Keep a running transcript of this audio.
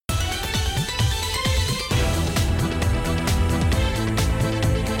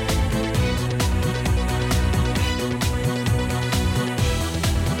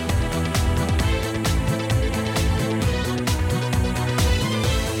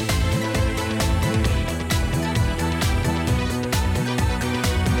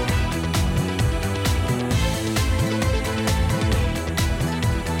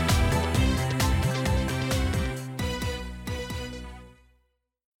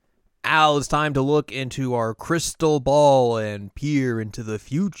now it's time to look into our crystal ball and peer into the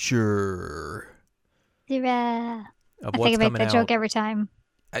future Yeah. of I what's think I make coming that out. joke every time.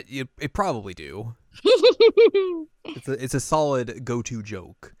 It probably do. It's a solid go-to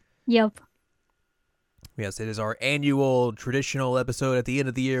joke. Yep. Yes, it is our annual traditional episode. At the end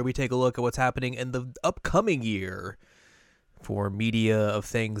of the year, we take a look at what's happening in the upcoming year for media of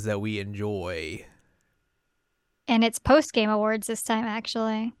things that we enjoy. And it's post-game awards this time,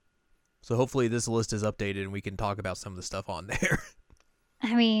 actually. So hopefully this list is updated and we can talk about some of the stuff on there.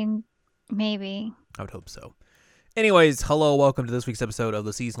 I mean, maybe. I would hope so. Anyways, hello, welcome to this week's episode of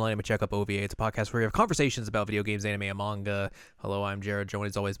the Seasonal Anime Checkup OVA. It's a podcast where we have conversations about video games, anime, and manga. Hello, I'm Jared, joined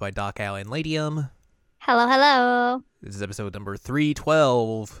as always by Doc Al and Ladium. Hello, hello. This is episode number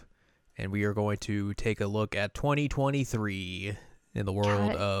 312, and we are going to take a look at 2023 in the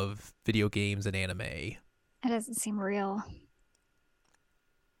world of video games and anime. That doesn't seem real.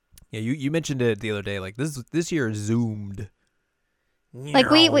 Yeah, you mentioned it the other day. Like this year zoomed. Like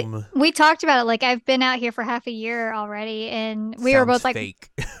we talked about it. Like I've been out here for half a year already, and we were both like, fake.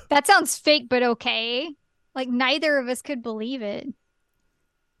 "That sounds fake, but okay." Like neither of us could believe it.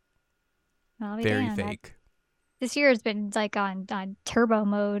 Very fake. This year has been like on turbo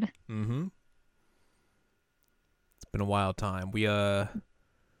mode. Mm-hmm. It's been a wild time.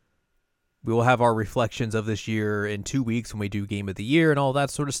 We will have our reflections of this year in 2 weeks when we do Game of the Year and all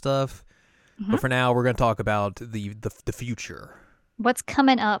that sort of stuff. Mm-hmm. But for now, we're going to talk about the we're What's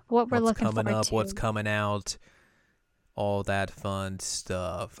coming up? What we're looking forward to. What's coming out? All that fun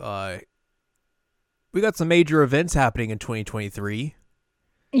stuff. We got some major events happening in 2023.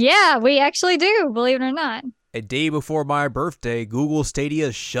 Yeah, we actually do, believe it or not. A day before my birthday, Google Stadia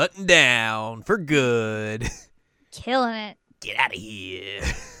is shutting down for good. Killing it. Get out of here.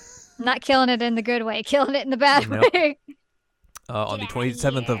 Not killing it in the good way, killing it in the bad way. On the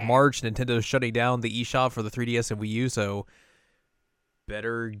 27th of March, Nintendo is shutting down the eShop for the 3DS and Wii U, so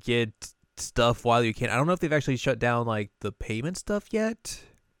better get stuff while you can. I don't know if they've actually shut down like the payment stuff yet.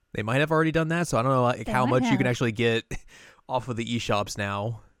 They might have already done that, so I don't know like how much you can actually get off of the eShops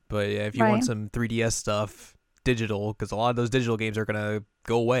now. But yeah, if you want some 3DS stuff digital, because a lot of those digital games are going to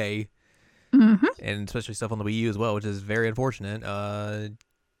go away, and especially stuff on the Wii U as well, which is very unfortunate.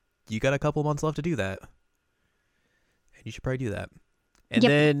 You got a couple months left to do that. And you should probably do that. And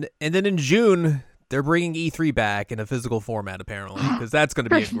then in June, they're bringing E3 back in a physical format, apparently, because that's going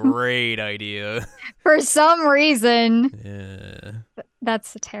to be a great idea. For some reason. Yeah.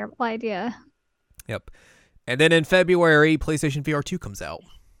 That's a terrible idea. Yep. And then in February, PlayStation VR 2 comes out,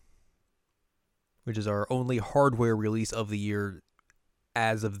 which is our only hardware release of the year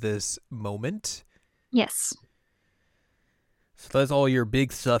as of this moment. Yes. So that's all your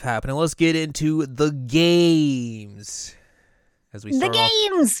big stuff happening. Let's get into the games. As we start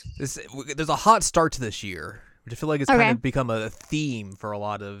there's a hot start to this year, which I feel like it's kind of become a theme for a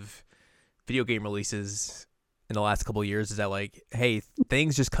lot of video game releases in the last couple of years. Is that like, hey,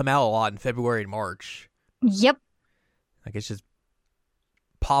 things just come out a lot in February and March. Yep. Like it's just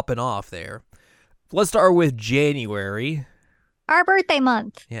popping off there. Let's start with January. Our birthday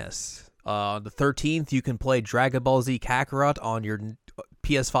month. Yes. On the 13th, you can play Dragon Ball Z Kakarot on your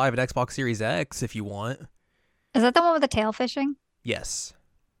PS5 and Xbox Series X if you want. Is that the one with the tail fishing? Yes.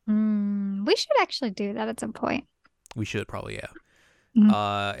 We should actually do that at some point. We should probably, yeah.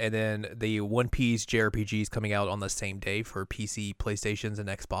 Mm-hmm. And then the One Piece JRPG is coming out on the same day for PC, PlayStations, and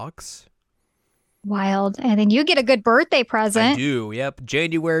Xbox. Wild. And then you get a good birthday present. I do, yep.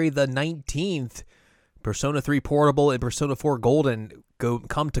 January the 19th, Persona 3 Portable and Persona 4 Golden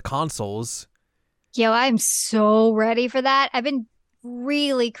come to consoles. Yo, I'm so ready for that. I've been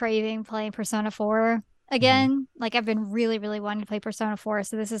really craving playing Persona 4 again. Like I've been really, really wanting to play Persona 4.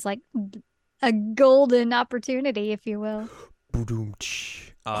 So this is like a golden opportunity, if you will.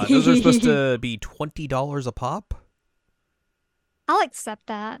 Those are supposed to be $20 a pop. I'll accept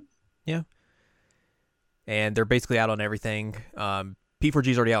that. Yeah. And they're basically out on everything. P4G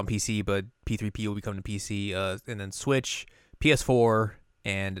is already out on PC, but P3P will be coming to PC. And then Switch, PS4,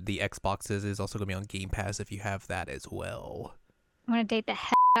 and the Xboxes is also going to be on Game Pass if you have that as well. I'm going to date the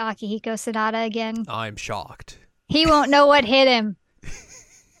heck out of Akihiko Sanada again. I'm shocked. He won't know what hit him.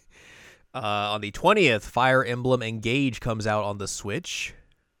 On the 20th, Fire Emblem Engage comes out on the Switch.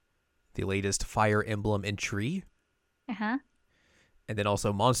 The latest Fire Emblem entry. Uh-huh. And then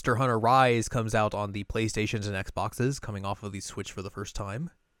also Monster Hunter Rise comes out on the PlayStations and Xboxes, coming off of the Switch for the first time.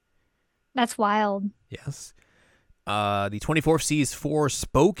 That's wild. Yes. The 24th sees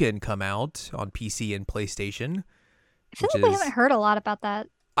Forspoken come out on PC and PlayStation. I feel like we haven't heard a lot about that.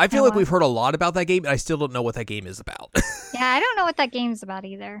 I feel I like want- we've heard a lot about that game, and I still don't know what that game is about. Yeah, I don't know what that game's about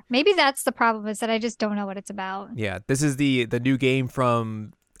either. Maybe that's the problem is that I just don't know what it's about. Yeah, this is the new game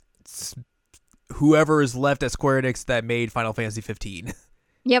from whoever is left at Square Enix that made Final Fantasy 15.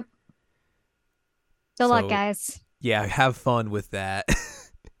 Yep. Good luck, So, guys. Yeah, have fun with that.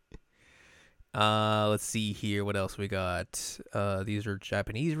 Let's see here. What else we got? These are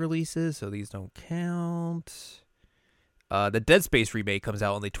Japanese releases, so these don't count. The Dead Space remake comes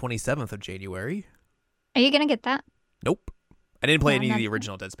out on the 27th of January. Are you gonna get that? Nope. I didn't play No, any I'm of the not-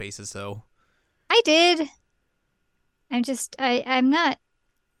 original Dead Spaces, so I did. I'm not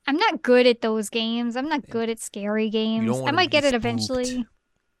good at those games. I'm not good at scary games. don't I wanna might be get it spooked. eventually.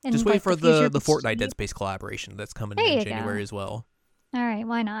 in, just wait like, for future the if it's Fortnite Dead cheap. Space collaboration that's coming There in you January go. as well. All right,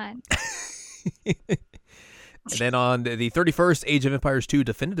 why not? And then on the 31st, Age of Empires 2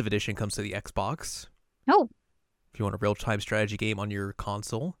 Definitive Edition comes to the Xbox. Oh, If you want a real-time strategy game on your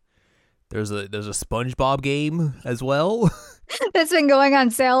console. There's a SpongeBob game as well. that's been going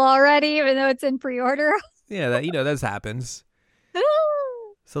on sale already, even though it's in pre-order. Yeah, that happens.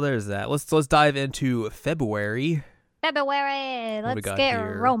 So there's that. Let's dive into February. February. What we Let's got get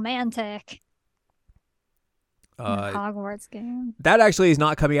here? romantic. The Uh, Hogwarts game. that actually is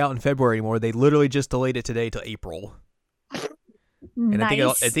not coming out in February anymore. They literally just delayed it today to April. And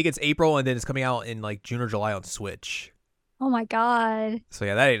Nice. I think it's April, and then it's coming out in like June or July on Switch. Oh my god. So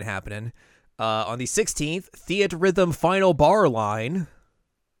yeah, that ain't happening. On the 16th, Theat Rhythm Final Bar Line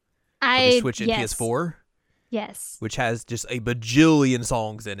for the Switch and yes. PS4, Yes. which has just a bajillion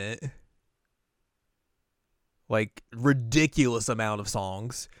songs in it. Like ridiculous amount of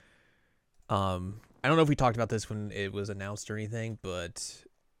songs. I don't know if we talked about this when it was announced or anything, but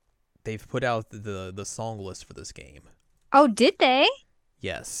they've put out the song list for this game. Oh, did they?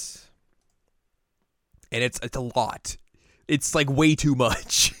 Yes. And it's a lot. It's like way too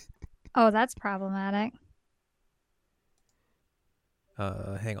much. Oh, that's problematic.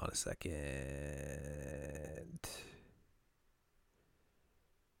 Hang on a second.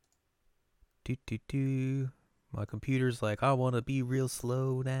 Do. My computer's like, I want to be real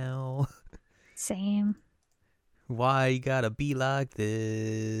slow now. Same. Why you gotta be like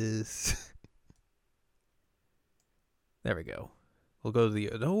this? There we go. We'll go to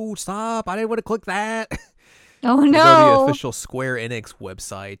the... No, stop! I didn't want to click that! Oh We'll go to the no. official Square Enix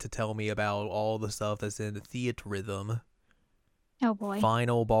website to tell me about all the stuff that's in the Theat Rhythm Oh boy.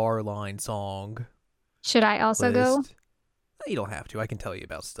 Final Bar Line song Should I also go? list. You don't have to. I can tell you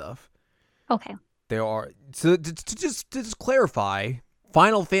about stuff. Okay. There are... So to just clarify,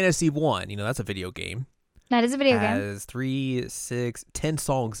 Final Fantasy 1, that's a video game, That is a video game. has 3, 6, 10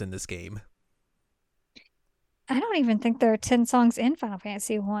 songs in this game. I don't even think there are 10 songs in Final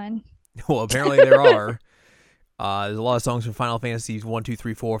Fantasy 1. Well, apparently there are. There's a lot of songs from Final Fantasies 1, 2,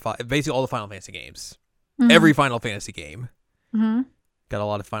 3, 4, 5. Basically all the Final Fantasy games. Mhm. Every Final Fantasy game. Mhm. Got a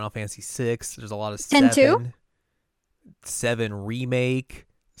lot of Final Fantasy 6. There's a lot of 10 7. too? 7 Remake.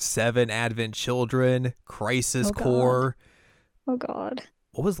 7 Advent Children. Crisis Oh, God. Core. Oh god.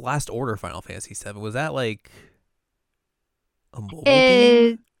 What was Last Order Final Fantasy 7? Was that like a mobile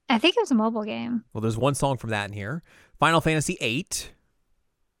game? I think it was a mobile game. Well, there's one song from that in here. Final Fantasy 8.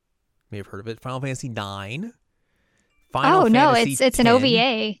 May have heard of it. Final Fantasy 9. Final Oh no, Fantasy it's an 10.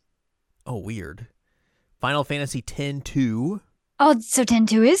 OVA. Oh, weird. Final Fantasy 10-2. Oh, so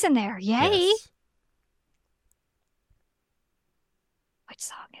 10-2 is in there. Yay. Yes. Which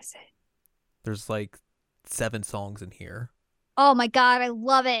song is it? There's like 7 songs in here. Oh my god, I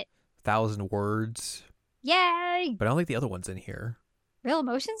love it. 1,000 words. Yay. But I don't think the other one's in here. Real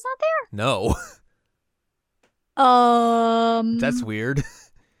Emotion's not No. there? That's weird.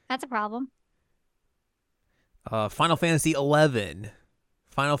 That's a problem. Final Fantasy 11.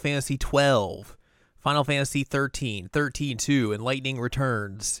 Final Fantasy 12. Final Fantasy 13. 13-2. And Lightning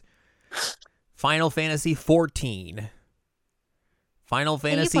Returns. Final Fantasy 14. Final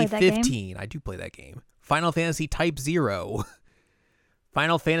Fantasy played that game. 15. I do play that game. Final Fantasy Type 0.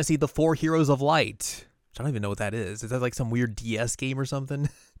 Final Fantasy The Four Heroes of Light. Which I don't even know what that is. Is that like some weird DS game or something?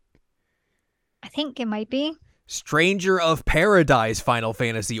 I think it might be. Stranger of Paradise Final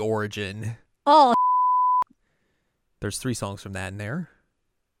Fantasy Origin. Oh, There's 3 songs from that in there.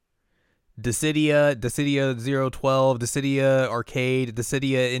 Dissidia 012, Dissidia Arcade,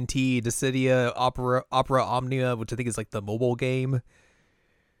 Dissidia NT, Dissidia Opera Omnia, which I think is like the mobile game.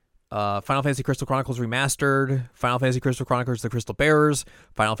 Final Fantasy Crystal Chronicles Remastered, Final Fantasy Crystal Chronicles The Crystal Bearers,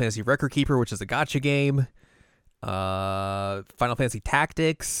 Final Fantasy Record Keeper, which is a gacha game. Final Fantasy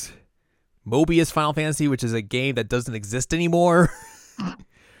Tactics, Mobius Final Fantasy, which is a game that doesn't exist anymore.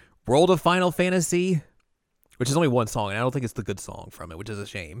 World of Final Fantasy, which is only one song, and I don't think it's the good song from it, which is a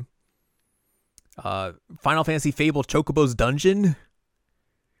shame. Final Fantasy Fable Chocobo's Dungeon,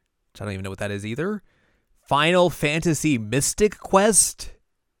 which I don't even know what that is either. Final Fantasy Mystic Quest,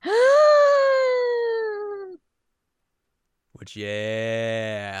 which,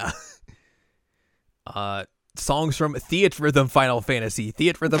 yeah. Songs from Theatrhythm Final Fantasy,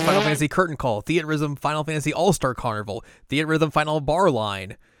 Theatrhythm Final Fantasy Curtain Call, Theatrhythm Final Fantasy All-Star Carnival, Theatrhythm Final Bar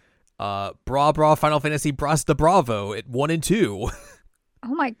Line, Bra Bra Final Fantasy Bras de Bravo at 1 and 2.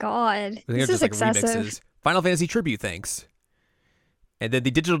 Oh my god. I think This they're is just, excessive. remixes. Final Fantasy Tribute Thanks. And then the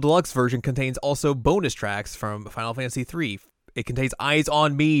Digital Deluxe version contains also bonus tracks from Final Fantasy 3. It contains Eyes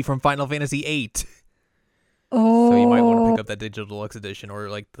on Me from Final Fantasy 8. Oh. So you might want to pick up that Digital Deluxe edition, or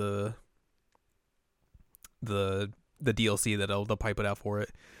like the DLC that they'll pipe it out for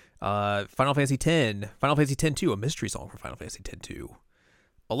it. Final Fantasy 10, Final Fantasy 10-2, a mystery song for Final Fantasy 10-2.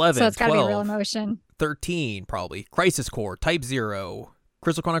 11, So it's got to 12, be real emotion. 13, probably. Crisis Core, Type 0,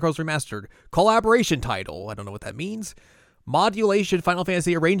 Crystal Chronicles Remastered, collaboration title, I don't know what that means. Modulation Final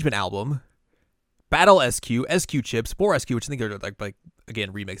Fantasy Arrangement Album, Battle SQ, SQ Chips, more SQ, which I think are like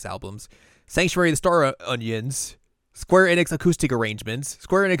again, remix albums. Sanctuary of the Star Onions, Square Enix Acoustic Arrangements,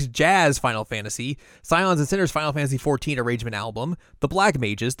 Square Enix Jazz Final Fantasy, Scions and Sinners Final Fantasy 14 Arrangement Album, The Black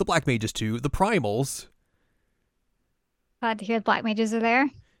Mages 2, The Primals. Glad to hear the Black Mages are there.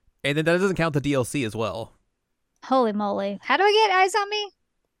 And then that doesn't count the DLC as well. Holy moly. How do I get Eyes on Me?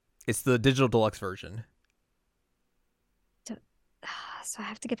 It's the Digital Deluxe version. So I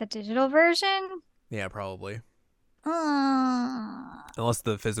have to get the digital version? Yeah, probably. I Unless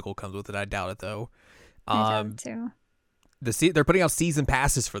the physical comes with it. I doubt it, though. doubt it too. They're putting out season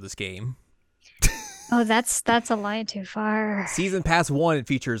passes for this game. Oh, that's a line too far. Season Pass 1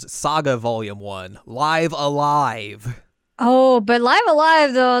 features Saga Volume 1, Live Alive. Oh, but Live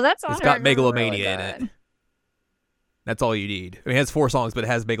Alive, though, that's It's got Megalomania really in it. That's all you need. I mean, it has 4 songs, but it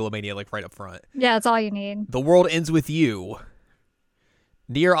has Megalomania like right up front. Yeah, that's all you need. The World Ends With You,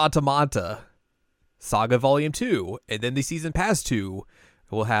 Nier Automata, Saga Volume 2, and then the Season Pass 2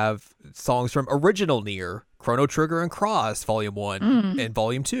 will have songs from Original Nier, Chrono Trigger and Cross Volume 1 and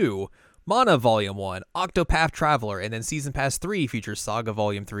Volume 2, Mana Volume 1, Octopath Traveler, and then Season Pass 3 features Saga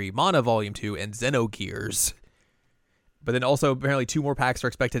Volume 3, Mana Volume 2, and Xenogears. But then also apparently 2 more packs are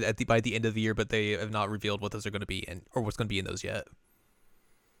expected by the end of the year, but they have not revealed what those are going to be in or what's going to be in those yet.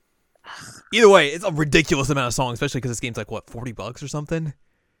 Either way, it's a ridiculous amount of songs, especially because this game's like what, $40 or something.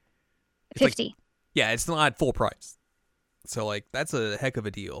 It's 50. Like, yeah, it's not full price, so like that's a heck of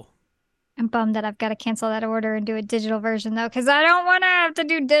a deal. I'm bummed that I've got to cancel that order and do a digital version though, because I don't want to have to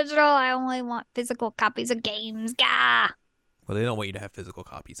do digital. I only want physical copies of games. Gah. Well, they don't want you to have physical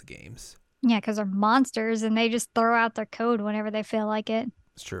copies of games. Yeah, because they're monsters and they just throw out their code whenever they feel like it.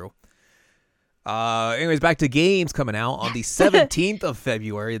 It's true. Anyways, back to games coming out on the 17th of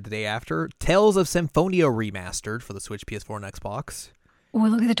February, the day after. Tales of Symphonia Remastered for the Switch, PS4, and Xbox. Oh,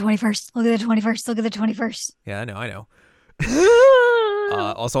 look at the 21st. Look at the 21st. Look at the 21st. Yeah, I know.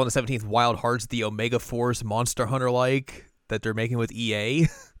 Also on the 17th, Wild Hearts, the Omega Force Monster Hunter-like that they're making with EA. Which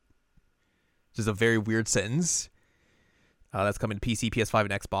is a very weird sentence. That's coming to PC, PS5,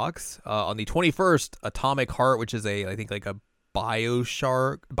 and Xbox. On the 21st, Atomic Heart, which is I think like a Bioshock-esque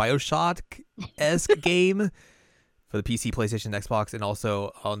game for the PC, PlayStation, and Xbox. And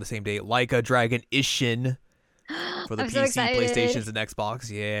also on the same day, Like a Dragon Ishin for the I'm so PC, excited. PlayStations, and Xbox.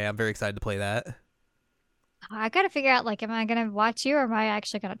 Yeah, I'm very excited to play that. I got to figure out, like, am I going to watch you or am I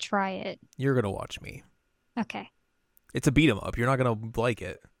actually going to try it? You're going to watch me. Okay. It's a beat 'em up. You're not going to like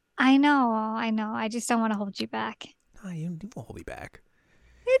it. I know. I just don't want to hold you back. No, you won't hold me back.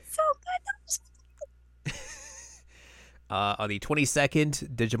 It's so good. On the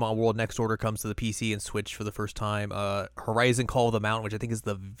 22nd, Digimon World Next Order comes to the PC and Switch for the first time. Horizon Call of the Mountain, which I think is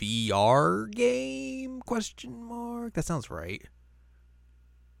the VR game? ? That sounds right.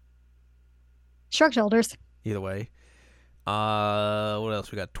 Shrug shoulders. Either way. What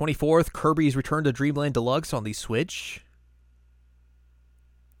else we got? 24th, Kirby's Return to Dreamland Deluxe on the Switch.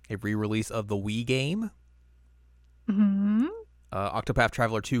 A re-release of the Wii game. Mm-hmm. Octopath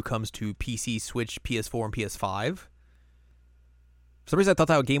Traveler 2 comes to PC, Switch, PS4, and PS5. For some reason, I thought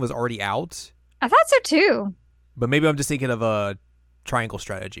that game was already out. I thought so too. But maybe I'm just thinking of a Triangle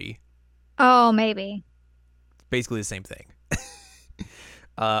Strategy. Oh, maybe. Basically the same thing.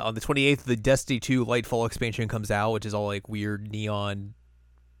 On the 28th, the Destiny 2 Lightfall expansion comes out, which is all like weird neon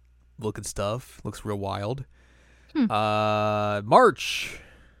looking stuff. Looks real wild. March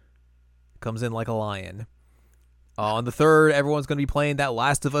comes in like a lion. On the 3rd, everyone's going to be playing that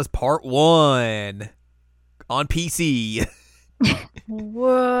Last of Us Part 1 on PC. Whoa.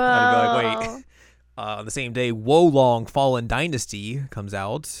 I'd be like, wait, On the same day, Wolong Fallen Dynasty comes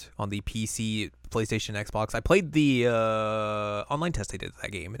out on the PC, PlayStation, Xbox. I played the online test they did of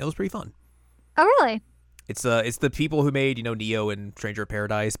that game, and it was pretty fun. Oh, really? It's the people who made Neo and Stranger of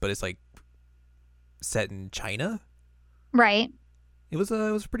Paradise, but it's like set in China. Right. It was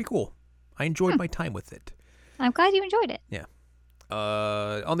pretty cool. I enjoyed my time with it. I'm glad you enjoyed it. Yeah.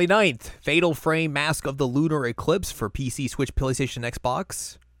 On the 9th, Fatal Frame Mask of the Lunar Eclipse for PC, Switch, PlayStation,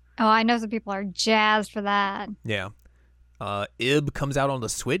 Xbox. Oh, I know some people are jazzed for that. Yeah. Ib comes out on the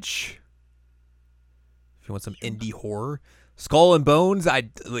Switch. If you want some indie horror. Skull and Bones,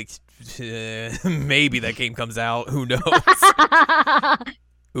 maybe that game comes out. Who knows?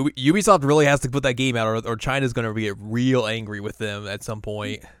 Ubisoft really has to put that game out, or China's going to get real angry with them at some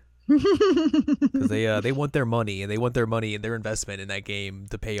point. Because they want their money, and they want their money and their investment in that game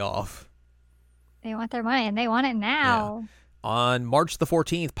to pay off. They want their money, and they want it now. Yeah. On March the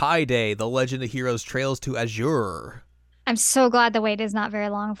 14th, Pi Day, The Legend of Heroes Trails to Azure. I'm so glad the wait is not very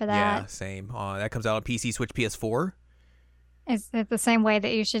long for that. Yeah, same. That comes out on PC, Switch, PS4. Is it the same way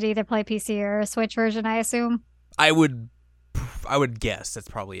that you should either play PC or a Switch version, I assume? I would guess that's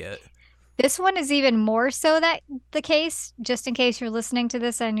probably it. This one is even more so that the case, just in case you're listening to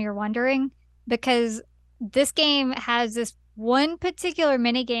this and you're wondering, because this game has this one particular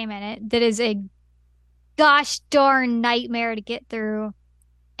mini game in it that is a gosh darn nightmare to get through,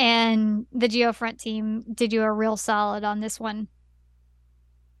 and the Geofront team did you a real solid on this one.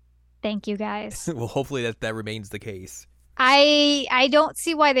 Thank you, guys. Well, hopefully that remains the case. I don't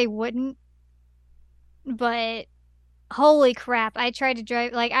see why they wouldn't, but holy crap, I tried to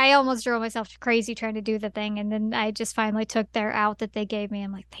drive, I almost drove myself crazy trying to do the thing, and then I just finally took their out that they gave me.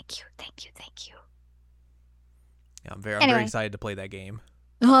 I'm like, thank you. Yeah, I'm very excited to play that game.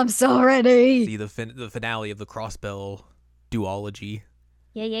 Oh, I'm so ready. See the finale of the Crossbell duology.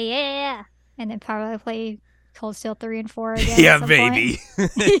 Yeah. And then probably play Cold Steel 3 and 4 again. Yeah, baby.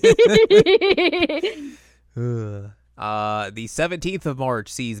 The 17th of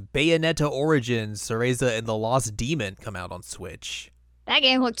March sees Bayonetta Origins, Cereza and the Lost Demon come out on Switch. That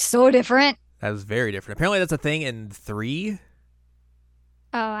game looked so different. That was very different. Apparently that's a thing in 3.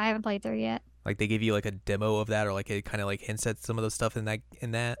 Oh, I haven't played 3 yet. Like they give you like a demo of that, or like it kind of like hints at some of the stuff in that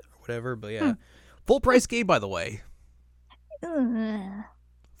or whatever. But yeah, full price game, by the way.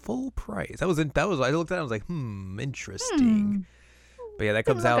 Full price. I looked at it, I was like, interesting. But yeah, that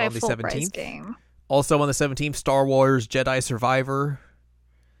comes out on the 17th. Game. Also on the 17th, Star Wars Jedi Survivor,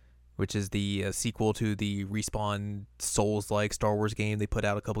 which is the sequel to the Respawn Souls-like Star Wars game they put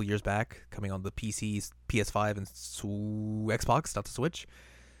out a couple years back, coming on the PC, PS5, and Xbox, not the Switch.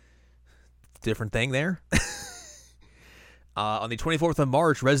 Different thing there. On the 24th of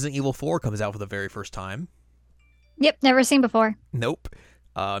March, Resident Evil 4 comes out for the very first time. Yep, never seen before. Nope.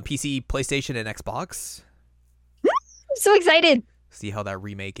 PC, PlayStation, and Xbox. I'm so excited. See how that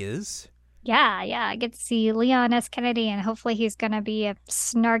remake is. Yeah. I get to see Leon S. Kennedy, and hopefully he's gonna be a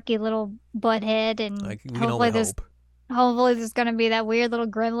snarky little butthead, and hopefully there's gonna be that weird little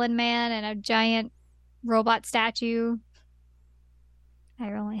gremlin man and a giant robot statue. I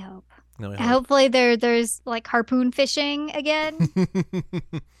really hope. Hopefully there's like harpoon fishing again.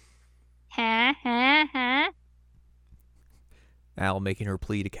 Huh? Al making her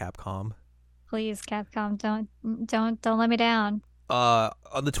plea to Capcom. Please, Capcom, don't let me down. On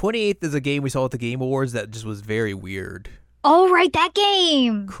the 28th is a game we saw at the Game Awards that just was very weird. Oh, right, that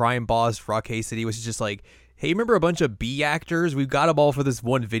game! Crime Boss Rockay City was just like, hey, remember a bunch of B actors? We've got them all for this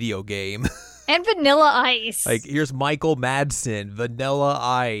one video game. And Vanilla Ice. Like, here's Michael Madsen, Vanilla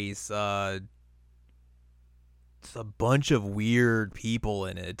Ice. It's a bunch of weird people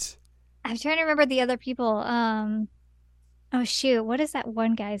in it. I'm trying to remember the other people. Oh, shoot. What is that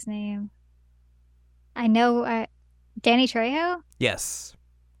one guy's name? I know, Danny Trejo? Yes.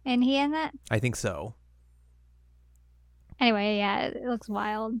 And he in that? I think so. Anyway, yeah, it looks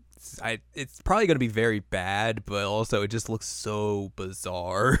wild. It's probably going to be very bad, but also it just looks so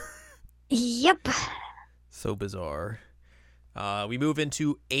bizarre. Yep. So bizarre. We move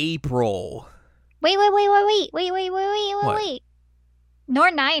into April. Wait.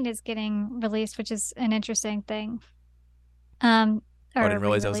 Nor 9 is getting released, which is an interesting thing. I didn't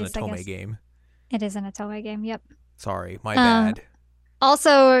realize that was an Atome game. It is an Atome game, yep. Sorry, my bad.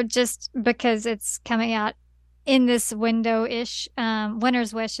 Also, just because it's coming out in this window-ish,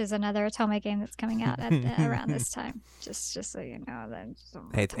 Winter's Wish is another Atome game that's coming out around this time. Just so you know, that's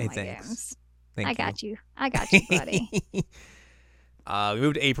hey, thanks. Games. I got you, buddy. We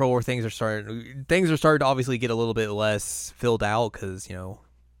moved to April where things are starting to obviously get a little bit less filled out because, a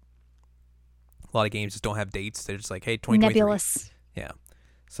lot of games just don't have dates. They're just like, hey, 2023. Nebulous. Yeah.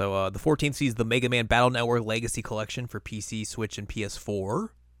 So the 14th sees the Mega Man Battle Network Legacy Collection for PC, Switch, and PS4.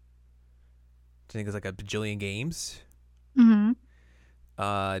 I think it's like a bajillion games. Mm-hmm.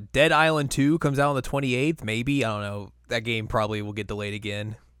 Dead Island 2 comes out on the 28th. Maybe. I don't know. That game probably will get delayed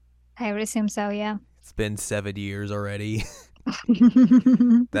again. I would assume so, yeah. It's been 7 years already.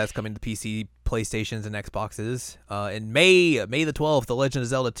 That's coming to PC, PlayStations, and Xboxes. In May the 12th, The Legend of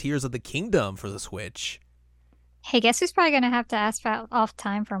Zelda Tears of the Kingdom for the Switch. Hey, guess who's probably going to have to ask for off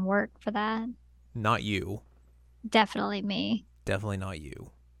time from work for that? Not you. Definitely me. Definitely not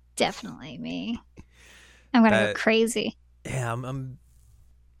you. Definitely me. I'm going to go crazy. Yeah,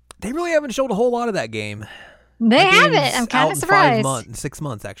 they really haven't showed a whole lot of that game. They haven't. I'm kind of surprised. 6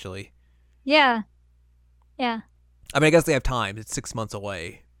 months, actually. Yeah. Yeah. I mean, I guess they have time. It's 6 months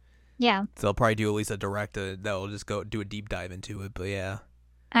away. Yeah. So they'll probably do at least a direct that'll just go do a deep dive into it. But yeah.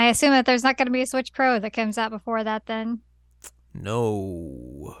 I assume that there's not going to be a Switch Pro that comes out before that then.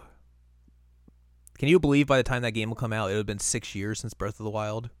 No. Can you believe by the time that game will come out, it would have been 6 years since Breath of the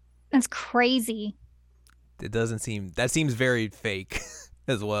Wild? That's crazy. It doesn't seem... That seems very fake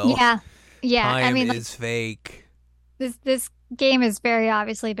as well. Yeah. Yeah. Time is fake. This game has very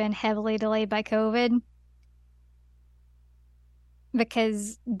obviously been heavily delayed by COVID.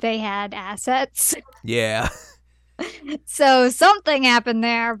 Because they had assets. Yeah. So something happened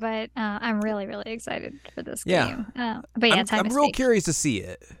there, but I'm really, really excited for this game. But yeah, I'm real curious to see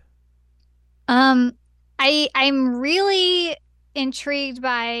it. I'm really intrigued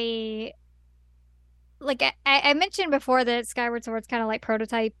by, like I mentioned before that Skyward Sword's kind of like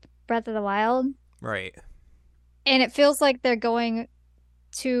prototype Breath of the Wild, right? And it feels like they're going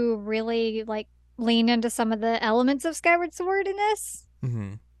to really like lean into some of the elements of Skyward Sword in this.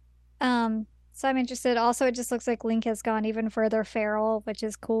 Mm-hmm. So I'm interested. Also, it just looks like Link has gone even further feral, which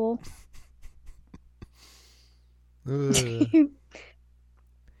is cool. I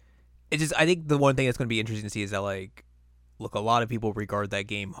think the one thing that's going to be interesting to see is that, like, look, a lot of people regard that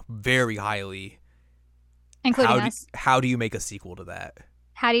game very highly. Including us. How do you make a sequel to that?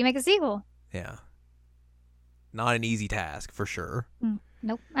 How do you make a sequel? Yeah. Not an easy task, for sure.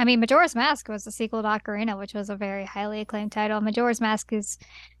 Nope. I mean, Majora's Mask was the sequel to Ocarina, which was a very highly acclaimed title. Majora's Mask is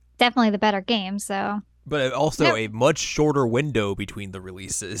definitely the better game, so. But also a much shorter window between the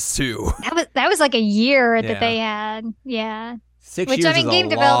releases, too. That was like a year that they had. Yeah. 6 years is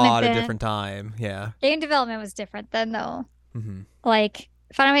a lot of different time. Yeah. Game development was different then, though. Mm-hmm. Like,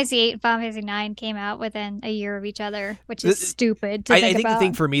 Final Fantasy 8 and Final Fantasy 9 came out within a year of each other, which is stupid to think about. I think the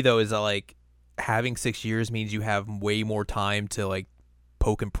thing for me, though, is that, like, having 6 years means you have way more time to, like,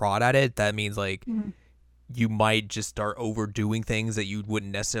 poke and prod at it. That means, like, you might just start overdoing things that you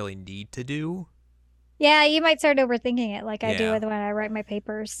wouldn't necessarily need to do. Yeah, you might start overthinking it like I do when I write my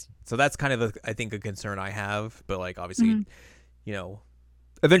papers. So that's kind of, I think, a concern I have. But, like, obviously, you know,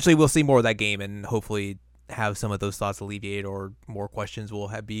 eventually we'll see more of that game and hopefully have some of those thoughts alleviate or more questions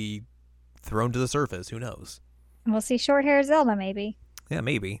will be thrown to the surface. Who knows? We'll see short hair Zelda, maybe. Yeah,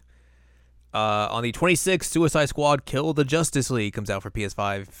 maybe. On the 26th, Suicide Squad Kill the Justice League comes out for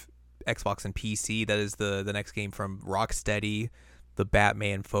PS5, Xbox, and PC. That is the next game from Rocksteady, the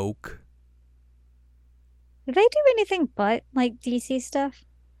Batman folk. Did they do anything but, like, DC stuff?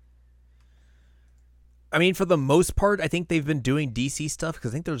 I mean, for the most part, I think they've been doing DC stuff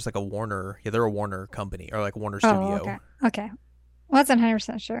because I think there's like a Warner. Yeah, they're a Warner company or like Warner Studio. Okay. Well, that's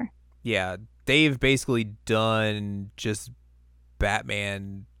 100% sure. Yeah, they've basically done just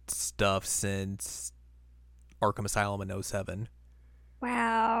Batman stuff since Arkham Asylum in 2007.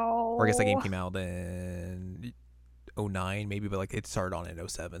 Wow. Or I guess that game came out in 2009 maybe, but like it started on in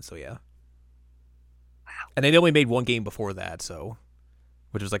 2007, so yeah. Wow. And they only made one game before that, so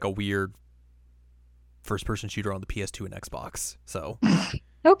which was like a weird first-person shooter on the PS2 and Xbox. So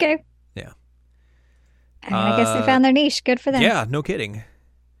okay. Yeah. I guess they found their niche. Good for them. Yeah, no kidding.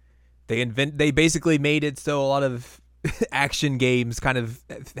 They basically made it so a lot of action games kind of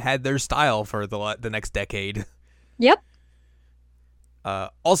had their style for the next decade. Yep.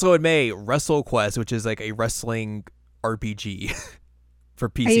 Also in May, WrestleQuest, which is like a wrestling RPG for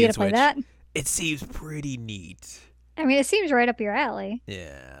PC Are you and gonna Switch. play that? It seems pretty neat. I mean, it seems right up your alley.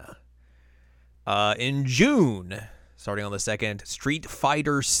 Yeah. In June, starting on the 2nd, Street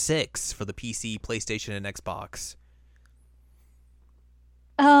Fighter 6 for the PC, PlayStation, and Xbox.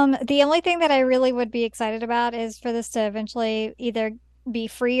 The only thing that I really would be excited about is for this to eventually either be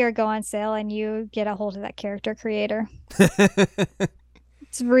free or go on sale and you get a hold of that character creator.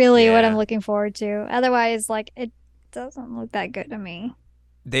 It's really what I'm looking forward to. Otherwise, like, it doesn't look that good to me.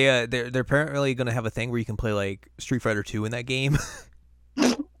 They're apparently going to have a thing where you can play like Street Fighter 2 in that game.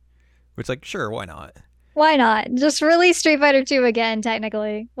 Which, like, sure, why not? Why not? Just release Street Fighter 2 again,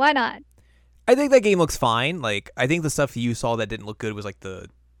 technically. Why not? I think that game looks fine. Like, I think the stuff you saw that didn't look good was like the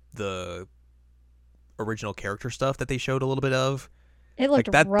original character stuff that they showed a little bit of. It Like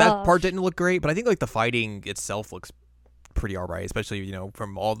looked that part rough. didn't look great, but I think like the fighting itself looks pretty alright, especially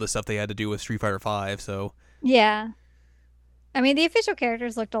from all the stuff they had to do with Street Fighter Five. So Yeah. I mean, the official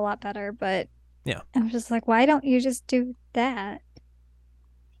characters looked a lot better, but yeah, I was just like, why don't you just do that?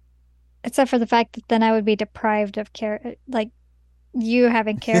 Except for the fact that then I would be deprived of like you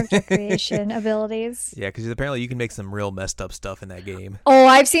having character creation abilities. yeah, because apparently you can make some real messed up stuff in that game. Oh,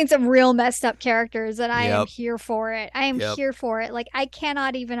 I've seen some real messed up characters and I am Yep, here for it. I am yep. here for it. Like I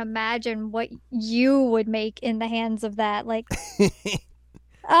cannot even imagine what you would make in the hands of that. Like,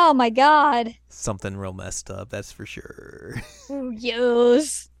 oh my God. Something real messed up, that's for sure. Ooh,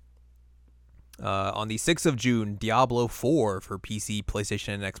 yes. On the 6th of June, Diablo 4 for PC,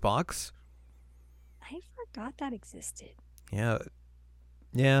 PlayStation, and Xbox. I forgot that existed. Yeah,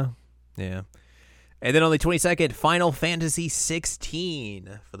 yeah, yeah. And then on the 22nd, Final Fantasy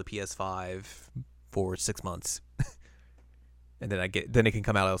 16 for the PS5 for 6 months. And then it can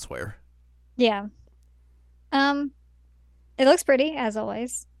come out elsewhere. Yeah. Um, it looks pretty as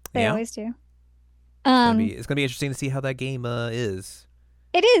always. They Yeah. always do. It's gonna be interesting to see how that game is.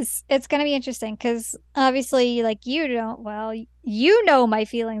 It is. It's going to be interesting because obviously, like, you don't, well, you know my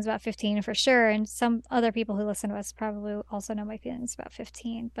feelings about 15 for sure. And some other people who listen to us probably also know my feelings about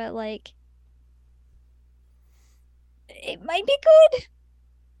 15, but like, it might be good.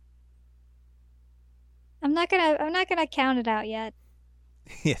 I'm not gonna count it out yet.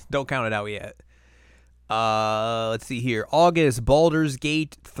 Yeah, don't count it out yet. Let's see here. August, Baldur's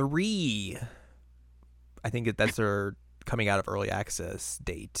Gate 3. I think that's their coming out of early access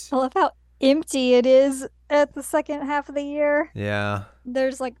date. I love how empty it is at the second half of the year. Yeah.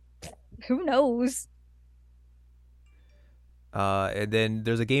 There's like, who knows? And then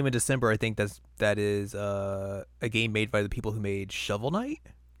there's a game in December. I think that is a game made by the people who made Shovel Knight,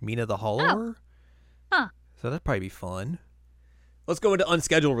 Mina the Oh, Hollower. huh. So that'd probably be fun. Let's go into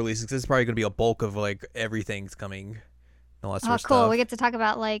unscheduled releases because this is probably going to be a bulk of like everything's coming and all that sort Oh, of cool. We stuff. get to talk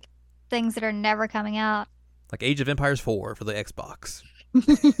about like things that are never coming out. Like Age of Empires 4 for the Xbox.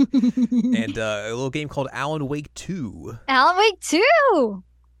 And a little game called Alan Wake 2. Alan Wake 2.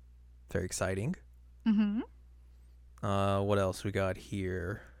 Very exciting. Mm-hmm. What else we got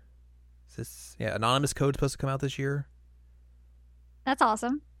here? Is this Anonymous Code supposed to come out this year? That's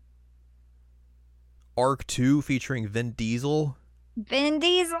awesome. Arc 2 featuring Vin Diesel. Vin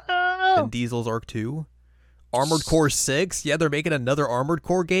Diesel. Vin Diesel's Arc 2. Armored Core 6. Yeah, they're making another Armored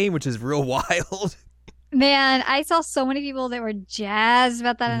Core game, which is real wild. Man, I saw so many people that were jazzed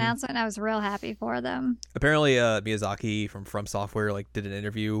about that Mhm. announcement, and I was real happy for them. Apparently, Miyazaki from Software like did an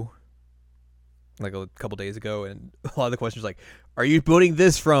interview like a couple days ago, and a lot of the questions like, "Are you putting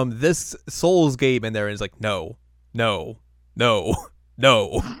this from this Souls game in there?" And it's like, "No, no, no,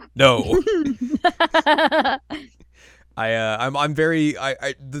 no, no." I'm very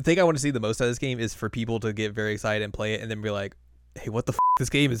the thing I want to see the most out of this game is for people to get very excited and play it, and then be like, "Hey, what the f? This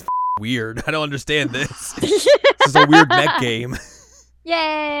game is weird. I don't understand this. This is a weird mech game."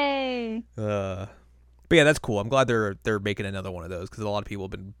 Yay! But yeah, that's cool. I'm glad they're making another one of those because a lot of people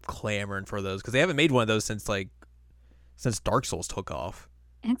have been clamoring for those because they haven't made one of those since Dark Souls took off.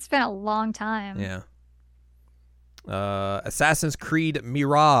 It's been a long time. Yeah. Assassin's Creed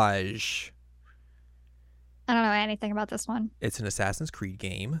Mirage. I don't know anything about this one. It's an Assassin's Creed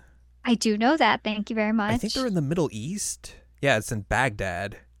game. I do know that. Thank you very much. I think they're in the Middle East. Yeah, it's in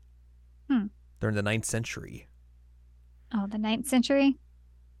Baghdad. They're in the 9th century. Oh, the 9th century?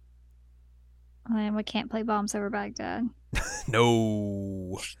 And we can't play bombs over Baghdad.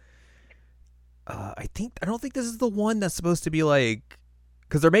 No. I don't think this is the one that's supposed to be like,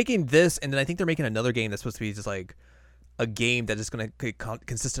 because they're making this, and then I think they're making another game that's supposed to be just like a game that is going to get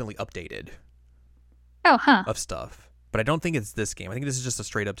consistently updated Oh, huh. of stuff. But I don't think it's this game. I think this is just a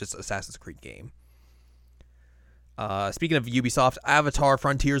straight up just Assassin's Creed game. Speaking of Ubisoft, Avatar: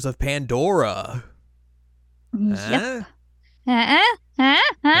 Frontiers of Pandora. Yep.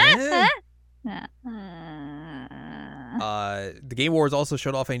 The Game Awards also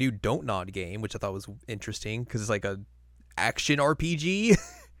showed off a new Don't Nod game, which I thought was interesting because it's like a action RPG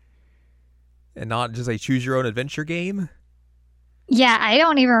and not just a choose your own adventure game. Yeah, I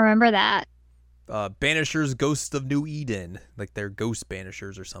don't even remember that. Banishers: Ghosts of New Eden, like they're ghost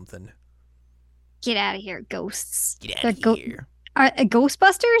banishers or something. Get out of here, ghosts. Get out of here. Are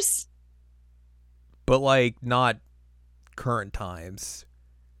Ghostbusters? But like not current times.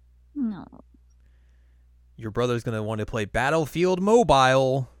 No. Your brother's gonna want to play Battlefield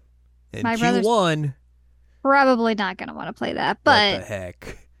Mobile in My Q1. probably not gonna want to play that. What the But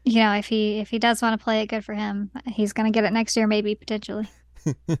heck? if he does want to play it, good for him. He's gonna get it next year, maybe potentially.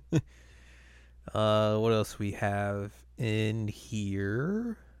 What else we have in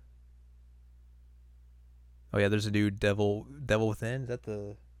here? Oh yeah, there's a new Devil Within. Is that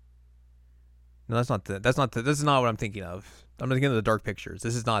the? No, that's not the. That's not the. This is not what I'm thinking of. I'm thinking of the Dark Pictures.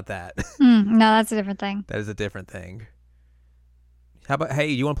 This is not that. No, that's a different thing. That is a different thing. How about, hey,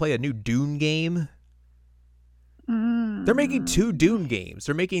 you want to play a new Dune game? They're making 2 Dune games.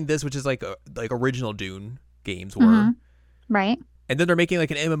 They're making this, which is like original Dune games were, Right. and then they're making like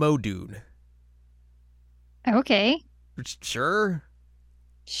an MMO Dune. Okay. Which, sure,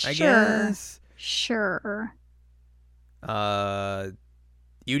 I Sure. guess. Sure.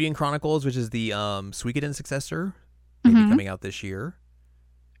 Udian Chronicles, which is the Suikoden successor, maybe coming out this year.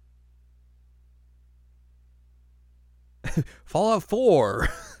 Fallout 4.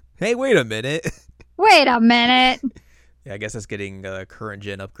 Hey, wait a minute. Wait a minute. Yeah, I guess that's getting current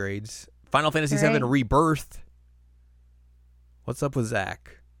gen upgrades. Final Fantasy Right. VII Rebirth. What's up with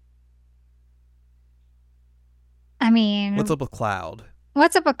Zach? I mean, What's up with Cloud?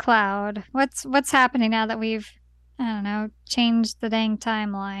 what's up with Cloud? What's happening now that we've, I don't know, changed the dang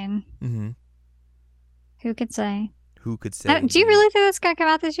timeline? Mm-hmm. Who could say? Who could say? Do you really think that's gonna come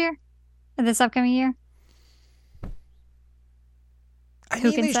out this year? This upcoming year? I who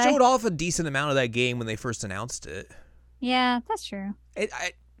mean, can they say? showed off a decent amount of that game when they first announced it. Yeah, that's true.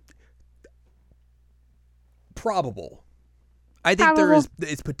 Probable. I think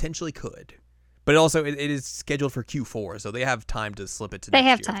it's potentially could. But also, it is scheduled for Q4, so they have time to slip it to They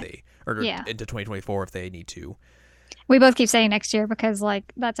next have year. time. Into 2024 if they need to. We both keep saying next year because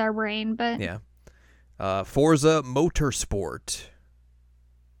like that's our brain, but Yeah. Forza Motorsport.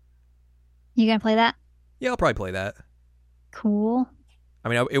 you gonna play that? Yeah, I'll probably play that. Cool. I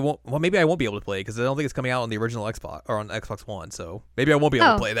mean, it won't. Well, maybe I won't be able to play it because I don't think it's coming out on the original Xbox or on Xbox One. So maybe I won't be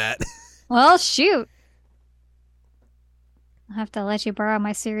able to play that. Well, shoot. I'll have to let you borrow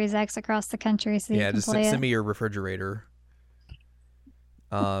my Series X across the country so you Yeah, can just play send it. me your refrigerator.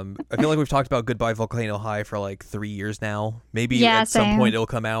 I feel like we've talked about Goodbye Volcano High for like 3 years now. Maybe at some same. point it'll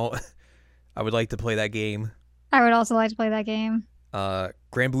come out. I would like to play that game. I would also like to play that game.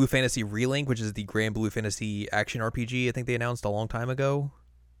 Grand Blue Fantasy Relink, which is the Grand Blue Fantasy action RPG. I think they announced a long time ago.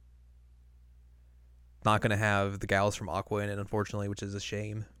 Not gonna have the gals from Aqua in it, unfortunately, which is a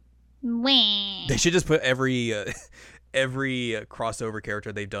shame. Wah. They should just put every crossover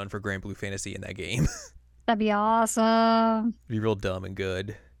character they've done for Grand Blue Fantasy in that game. That'd be awesome. Be real dumb and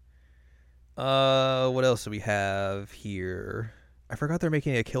good. What else do we have here? I forgot they're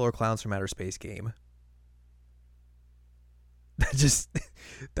making a Killer Clowns from Outer Space game. That's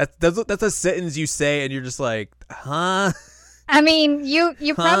a sentence you say and you're just like, huh? I mean, you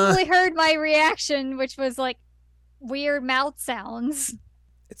Huh? probably heard my reaction, which was like weird mouth sounds.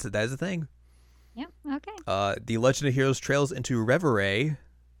 That is a thing. Yeah, okay. The Legend of Heroes Trails into Reverie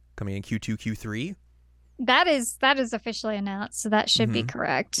coming in Q2, Q3. That is officially announced, so that should be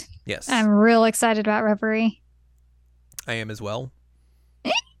correct. Yes, I'm real excited about Reverie. I am as well.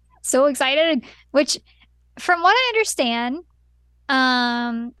 So excited. Which, from what I understand,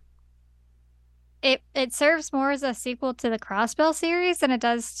 it serves more as a sequel to the Crossbell series than it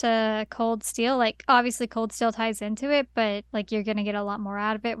does to Cold Steel. Like, obviously, Cold Steel ties into it, but like you're gonna get a lot more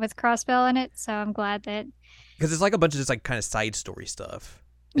out of it with Crossbell in it. So I'm glad that. Because it's like a bunch of just like kind of side story stuff.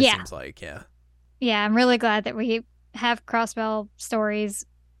 It seems like, yeah. Yeah, I'm really glad that we have Crossbell stories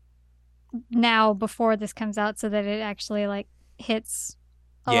now before this comes out so that it actually like hits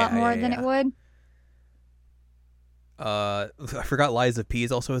a lot more than it would. I forgot Lies of P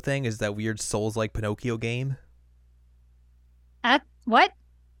is also a thing. Is that weird Souls-like Pinocchio game? What?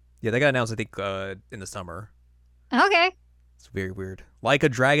 Yeah, that got announced, I think, in the summer. Okay. It's very weird. Like a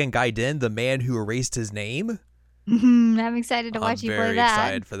Dragon Gaiden, the man who erased his name. I'm excited to watch I'm you play very that.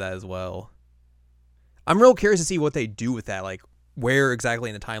 excited for that as well. I'm real curious to see what they do with that. Like, where exactly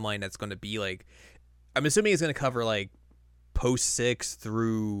in the timeline that's going to be. Like, I'm assuming it's going to cover like post 6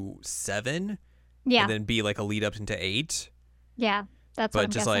 through 7. Yeah. And then be like a lead up into 8. Yeah. That's what I'm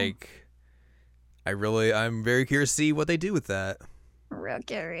just guessing. like, I'm very curious to see what they do with that. Real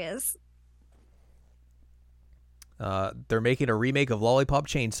curious. They're making a remake of Lollipop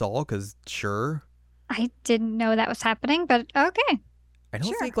Chainsaw because sure. I didn't know that was happening, but okay. I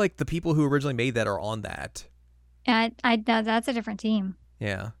don't think like the people who originally made that are on that. I that's a different team.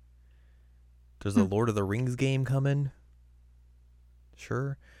 Yeah. There's a Lord of the Rings game coming.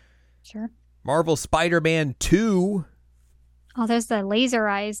 Sure. Marvel Spider-Man 2. Oh, there's the Laser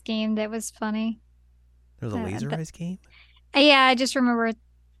Eyes game that was funny. There's a Laser Eyes game? Yeah, I just remember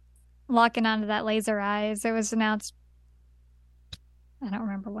locking onto that Laser Eyes. It was announced, I don't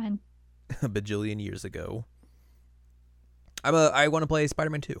remember when. A bajillion years ago. I want to play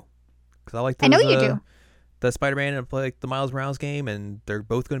Spider-Man 2 because I like those, I know you do. the Spider-Man and play like the Miles Morales game, and they're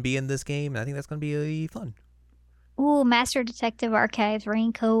both going to be in this game, and I think that's going to be fun. Ooh, Master Detective Archives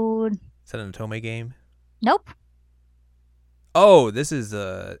Raincoat. Is that an Otome game? Nope. Oh, this is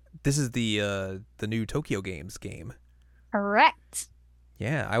the new Tokyo Games game. Correct.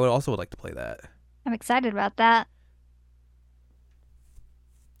 Yeah, I would like to play that. I'm excited about that.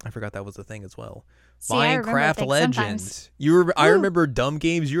 I forgot that was a thing as well. See, I remember Minecraft things Legends. sometimes. I Ooh. remember dumb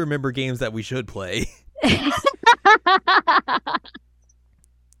games. You remember games that we should play.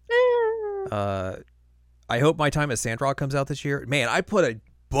 I hope My Time at Sandrock comes out this year. Man, I put a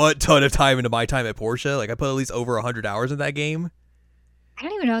butt ton of time into My Time at Porsche. Like I put at least over 100 hours in that game. I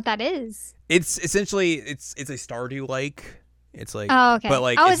don't even know what that is. It's essentially it's a Stardew like. It's like Oh, okay. but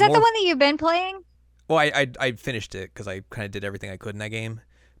like Oh, it's is that more, the one that you've been playing? well, I finished it because I kind of did everything I could in that game.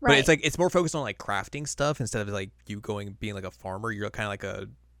 Right. But it's like it's more focused on like crafting stuff instead of like you being like a farmer. You're kind of like a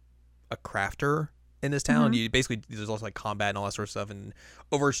crafter in this town. Mhm. You basically there's also like combat and all that sort of stuff. And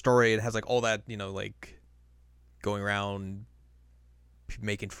over story, it has like all that like going around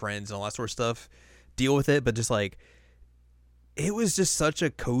making friends and all that sort of stuff. Deal with it, but just like it was just such a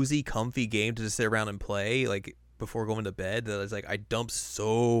cozy, comfy game to just sit around and play. Like before going to bed, that it's like I dumped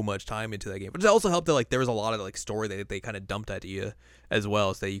so much time into that game. But it also helped that like there was a lot of like story that they kind of dumped at you as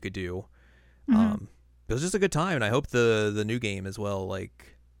well, so that you could do. Mhm. It was just a good time, and I hope the new game as well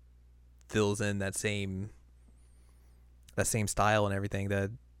like fills in that same style and everything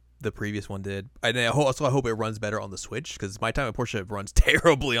that the previous one did. And I hope it runs better on the Switch because My Time at Porsche runs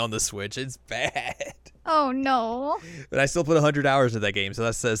terribly on the Switch. It's bad, Oh no. but I still put 100 hours in that game, so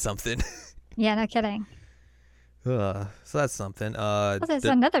that says something. Yeah, no kidding. So that's something. Oh, there's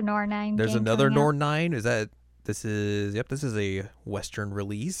another Nor 9 There's game another coming out. Nord 9. This is a Western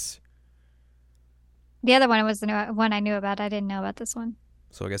release. The other one was the new one I knew about. I didn't know about this one.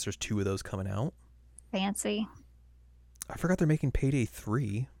 So I guess there's 2 of those coming out. Fancy. I forgot they're making Payday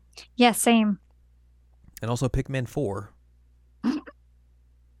 3 Yeah, same. and also Pikmin 4.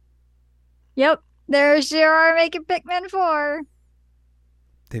 Yep. There sure are making Pikmin 4.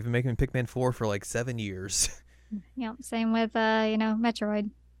 They've been making Pikmin 4 for like 7 years. Yep. Same with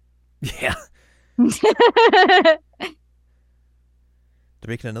Metroid. Yeah. They're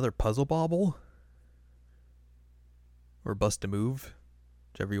making another Puzzle Bobble or Bust a Move,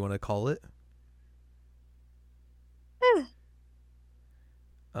 whichever you want to call it.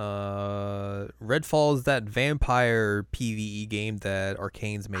 Redfall is that vampire PvE game that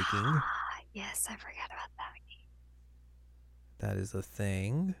Arcane's making. Yes, I forgot about that. That is a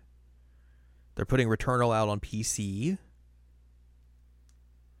thing. They're putting Returnal out on PC.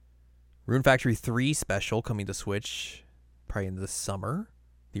 Rune Factory 3 special coming to Switch probably in the summer.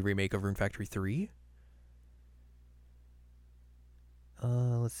 The remake of Rune Factory 3.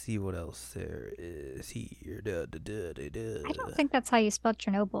 Let's see what else there is here. I don't think that's how you spell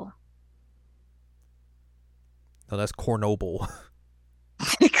Chernobyl. No, that's Cornoble.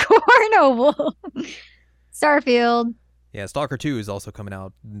 Cornoble. Starfield. Yeah, Stalker 2 is also coming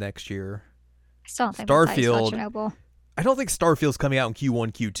out next year. I still don't think that's how you spell Starfield. Chernobyl. I don't think Starfield's coming out in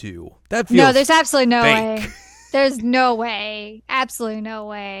Q1, Q2. That feels No, there's absolutely no fake. way. There's no way. Absolutely no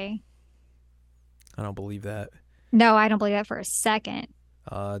way. I don't believe that. No, I don't believe that for a second.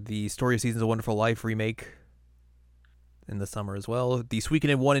 The Story of Seasons of Wonderful Life remake in the summer as well. The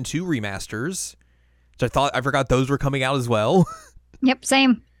Suikoden 1 and 2 remasters, which I forgot those were coming out as well. Yep,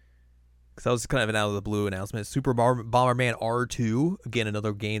 same. Because that was kind of an out of the blue announcement. Super Bomberman R2, again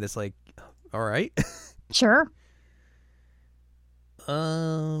another game that's like, all right. Sure.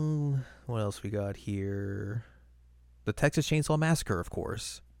 What else we got here? The Texas Chainsaw Massacre, of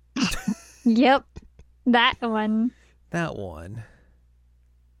course. Yep. That one. That one.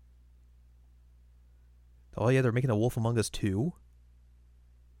 Oh yeah, they're making a Wolf Among Us 2.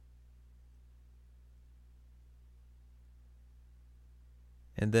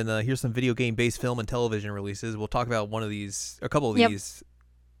 And then here's some video game based film and television releases. We'll talk about a couple of these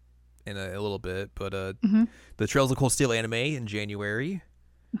in a little bit. But the Trails of Cold Steel anime in January.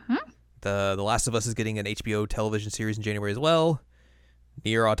 Mhm. The Last of Us is getting an HBO television series in January as well.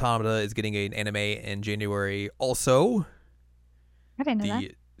 Nier Automata is getting an anime in January also. I didn't know that.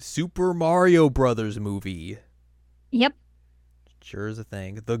 The Super Mario Brothers movie. Yep. Sure is a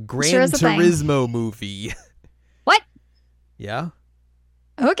thing. The Gran Sure is a thing. Turismo movie. What? Yeah,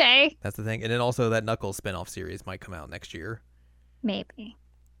 Okay. that's the thing. And then also that Knuckles spinoff series might come out next year. Maybe.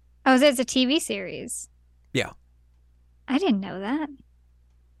 Oh, it's a TV series. Yeah. I didn't know that.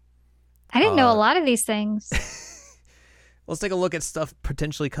 I didn't know a Uh, lot of these things. let's take a look at stuff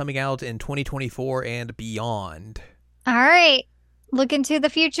potentially coming out in 2024 and beyond. All right. Look into the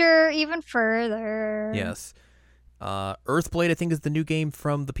future even further. Yes. Earthblade, I think, is the new game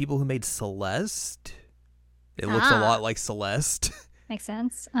from the people who made Celeste. It looks a lot like Celeste. Makes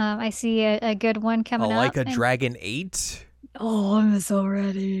sense. I see a good one coming up. Like a Dragon 8. Oh, I'm so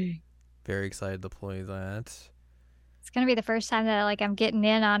ready. Very excited to play that. It's gonna be the first time that I'm getting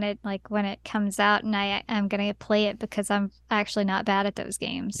in on it, like when it comes out, and I'm gonna play it because I'm actually not bad at those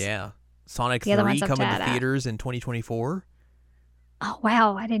games. Yeah. Sonic The other 3 ones I'm coming bad to at. theaters in 2024. Oh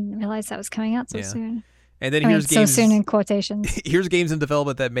wow, I didn't realize that was coming out so Yeah. soon. And then I mean, here's so games soon in quotations. here's games in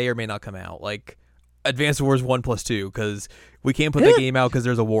development that may or may not come out, like Advance Wars 1+2, because we can't put that game out because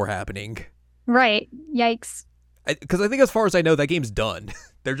there's a war happening. Right. Yikes. Because I think, as far as I know, that game's done.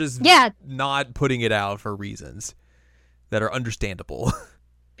 They're just not putting it out for reasons that are understandable.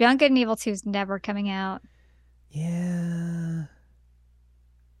 Beyond Good and Evil 2 is never coming out. Yeah.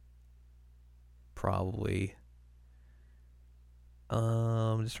 Probably.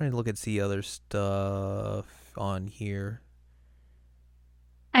 Just trying to look at see other stuff on here.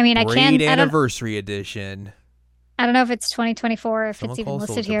 I mean, Braid Anniversary Edition. I don't know if it's 2024 if Someone it's even calls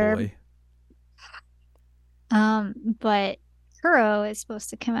listed Soulja here. Boy. But Kuro is supposed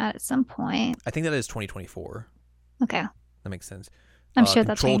to come out at some point. I think that is 2024. Okay. That makes sense. I'm sure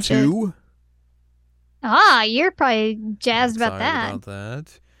that's Control 2. You're probably jazzed about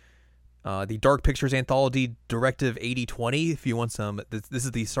that. The Dark Pictures Anthology Directive 8020. If you want some, this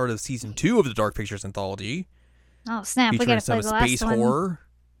is the start of season 2 of the Dark Pictures Anthology. Oh snap! We gotta play the last space one. horror.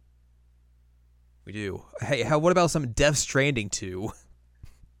 We do. Hey, what about some Death Stranding 2?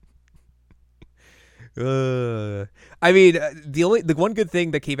 I mean, the one good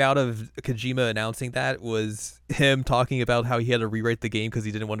thing that came out of Kojima announcing that was him talking about how he had to rewrite the game because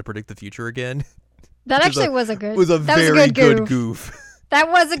he didn't want to predict the future again. That actually was a good. Was a very good goof. That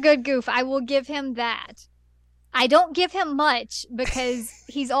was a good goof. I will give him that. I don't give him much because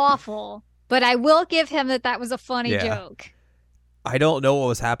he's awful, but I will give him that was a funny joke. I don't know what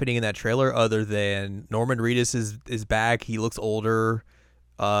was happening in that trailer other than Norman Reedus is back. He looks older.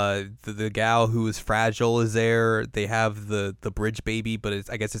 The gal who is fragile is there. They have the bridge baby, but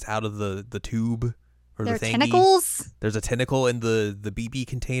I guess it's out of the tube or the thingy. Tentacles? There's a tentacle in the BB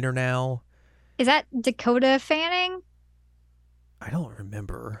container now. Is that Dakota Fanning? I don't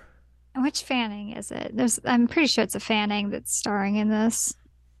remember. Which Fanning is it? I'm pretty sure it's a Fanning that's starring in this.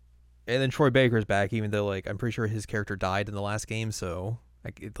 And then Troy Baker's back, even though I'm pretty sure his character died in the last game, so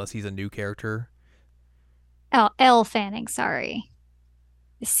unless he's a new character. Elle Fanning, sorry.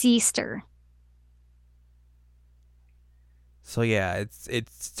 The Seaster. So yeah, it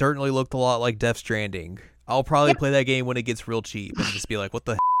certainly looked a lot like Death Stranding. I'll probably play that game when it gets real cheap and just be like, what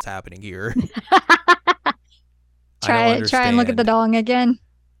the is happening here? Try and look at the dong again.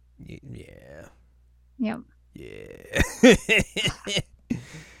 Yeah. Yep. Yeah.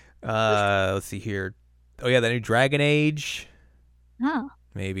 Let's see here. Oh yeah, the new Dragon Age. Oh.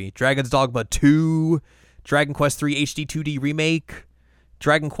 Maybe Dragon's Dogma 2, Dragon Quest 3 HD 2D remake,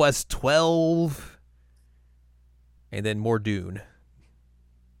 Dragon Quest 12, and then more Dune.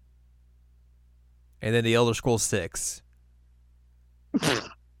 And then the Elder Scrolls 6.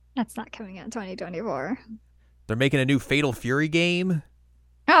 That's not coming out in 2024. They're making a new Fatal Fury game.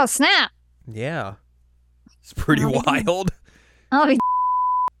 Oh, snap. Yeah. It's pretty wild. I'll be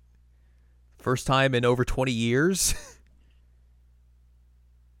First time in over 20 years.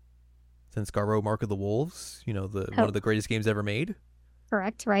 Since Garou Mark of the Wolves, one of the greatest games ever made.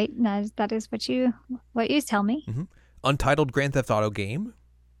 Correct, right? That is what you tell me. Mm-hmm. Untitled Grand Theft Auto game.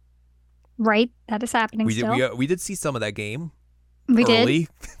 Right, that is happening still. We did see some of that game. We early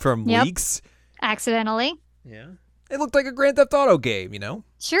did. From leaks. Accidentally. Yeah. It looked like a Grand Theft Auto game,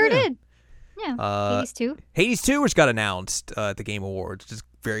 Sure did. Yeah. Hades 2. Hades 2, which got announced at the Game Awards, which is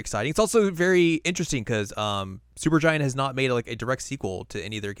very exciting. It's also very interesting because Supergiant has not made a direct sequel to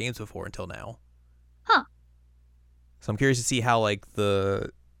any of their games before until now. Huh. So I'm curious to see how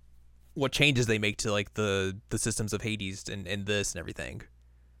what changes they make to the systems of Hades and this and everything.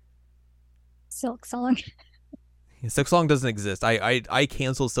 Silksong. Silksong doesn't exist. I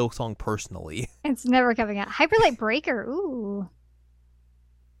canceled Silksong personally. It's never coming out. Hyperlight Breaker. Ooh.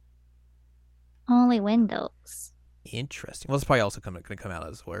 Only Windows. Interesting. Well, it's probably also going to come out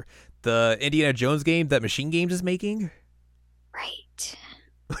as well. The Indiana Jones game that Machine Games is making. Right.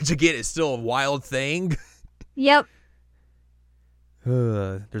 Which again is still a wild thing. Yep.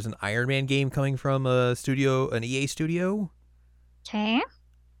 There's an Iron Man game coming from an EA studio. Okay.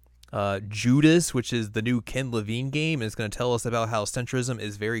 Judas, which is the new Ken Levine game, is going to tell us about how centrism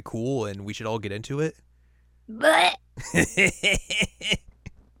is very cool and we should all get into it. Blech.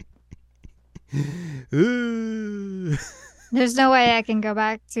 There's no way I can go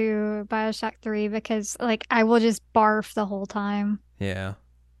back to BioShock 3 because like I will just barf the whole time. Yeah.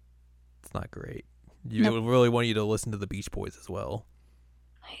 It's not great. You Nope. really want you to listen to the Beach Boys as well.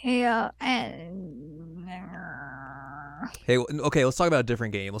 Yeah, and Hey, okay, let's talk about a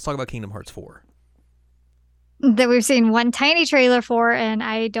different game. Let's talk about Kingdom Hearts 4. that we've seen one tiny trailer for, and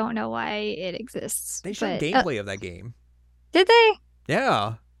I don't know why it exists. They showed but, gameplay of that game. did they?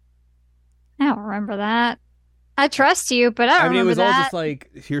 Yeah. I don't remember that. I trust you, but I don't I mean, it remember was all that. just like,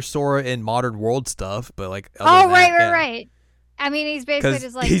 here's Sora in modern world stuff, but like, other Oh, than that, right. yeah. Right. I mean, he's basically 'Cause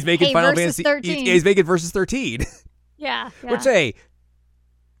just like, he's making hey, Final versus Fantasy. 13. He's making Versus 13. Yeah. Which, hey,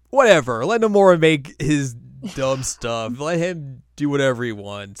 whatever. Let Nomura make his dumb stuff. Let him do whatever he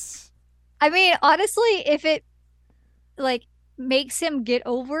wants. I mean, honestly, if it like makes him get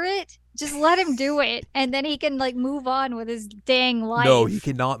over it, just let him do it, and then he can like move on with his dang life. No, he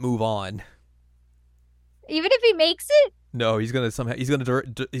cannot move on. Even if he makes it. No, he's gonna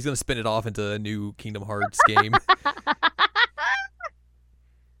spin it off into a new Kingdom Hearts game.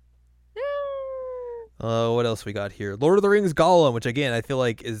 What else we got here? Lord of the Rings Gollum, which again I feel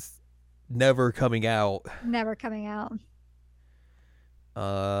like is never coming out. Never coming out.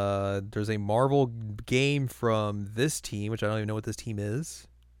 There's a Marvel game from this team, which I don't even know what this team is.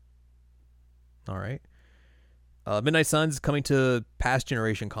 All right. Midnight Suns coming to past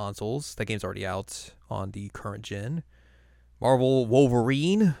generation consoles. That game's already out on the current gen. Marvel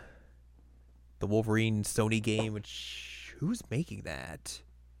Wolverine. The Wolverine Sony game, which who's making that?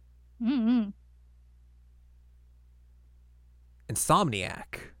 Mm-hmm.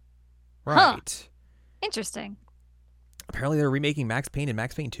 Insomniac. Huh. Right. Interesting. Apparently they're remaking Max Payne and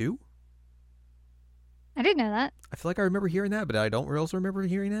Max Payne 2. I didn't know that. I feel like I remember hearing that, but I don't also remember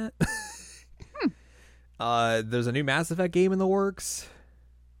hearing that. There's a new Mass Effect game in the works.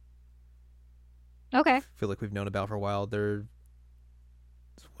 Okay. I feel like we've known about for a while. What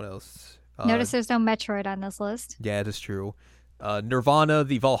else? Notice there's no Metroid on this list. Yeah, it is true. Nirvana,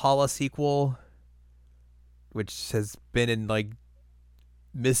 the Valhalla sequel, which has been in like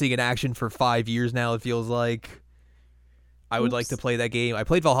missing in action for 5 years now. It feels like. I would like to play that game. I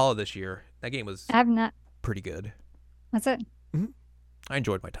played Valhalla this year. That game was I have not. pretty good. That's it. I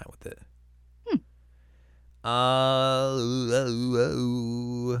enjoyed my time with it.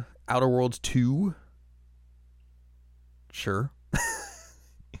 Outer Worlds 2. Sure.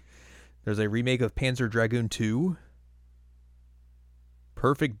 There's a remake of Panzer Dragoon 2.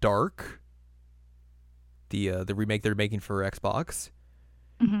 Perfect Dark. The remake they're making for Xbox.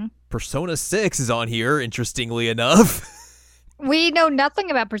 Mm-hmm. Persona 6 is on here, interestingly enough. We know nothing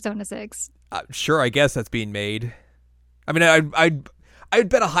about Persona 6. Sure, I guess that's being made. I mean, I'd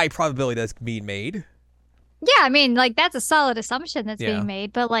bet a high probability that's being made. Yeah, I mean, like that's a solid assumption that's Yeah. being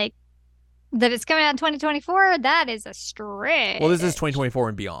made, but like that it's coming out in 2024, that is a stretch. Well, this is 2024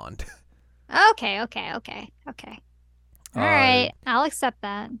 and beyond. Okay. All right, I'll accept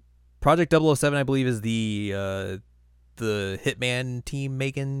that. Project 007, I believe, is the Hitman team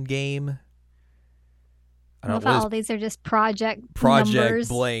making game. I Well, don't know. all these are just project numbers.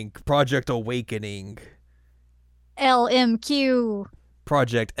 Blank, Project Awakening, LMQ.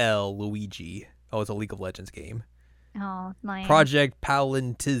 Project L, Luigi. Oh, it's a League of Legends game. Oh, lame. Project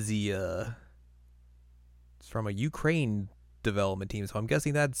Palantizia. It's from a Ukraine development team, so I'm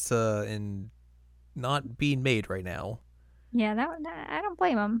guessing that's in not being made right now. Yeah, that I don't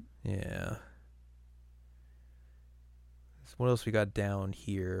blame them. Yeah. So what else we got down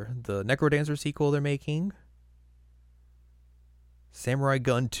here? The Necrodancer sequel they're making. Samurai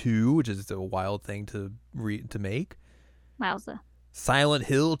Gun 2, which is a wild thing to make. Wowza. Silent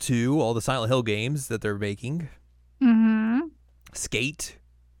Hill 2, all the Silent Hill games that they're making. Mm-hmm. Skate.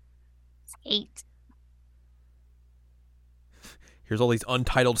 8. Here's all these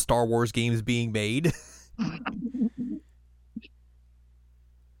untitled Star Wars games being made.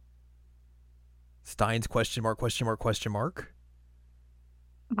 Stein's question mark.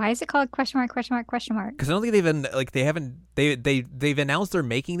 Why is it called question mark? Because I don't think they've announced they're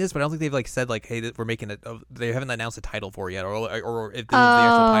making this, but I don't think they've like said like, hey, we're making it. They haven't announced a title for it yet, or if this is the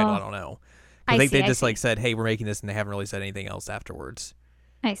actual title, I don't know. I think they just like said, hey, we're making this, and they haven't really said anything else afterwards.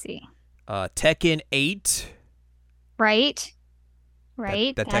 I see. Tekken 8. Right.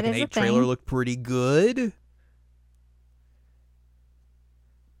 That Tekken 8 trailer looked pretty good.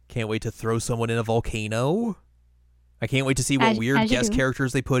 Can't wait to throw someone in a volcano. I can't wait to see what weird guest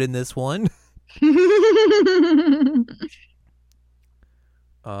characters they put in this one.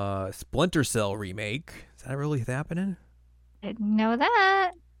 Splinter Cell remake. Is that really happening? Didn't know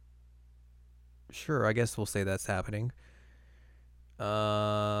that. Sure, I guess we'll say that's happening. What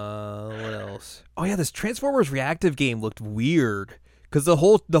else? Oh yeah, this Transformers Reactive game looked weird because the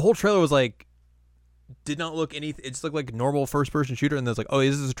whole trailer was like did not look anything. It just looked like a normal first person shooter, and there's like, oh,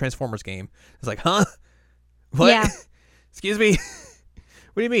 this is a Transformers game. It's like, huh? What? Yeah. Excuse me.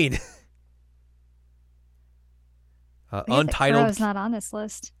 What do you mean? Untitled. Not on this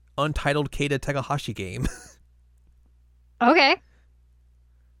list. Untitled Keita Takahashi game. Okay.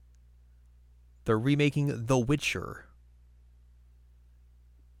 They're remaking The Witcher.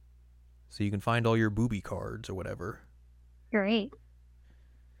 So you can find all your booby cards or whatever. Great.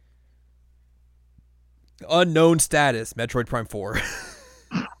 Unknown status, Metroid Prime 4.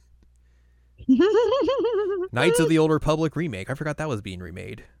 Knights of the Old Republic remake. I forgot that was being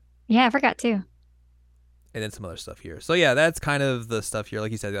remade. Yeah, I forgot too. And then some other stuff here. So yeah, that's kind of the stuff here.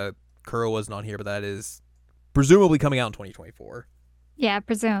 Like you said, Kuro wasn't on here, but that is presumably coming out in 2024. Yeah,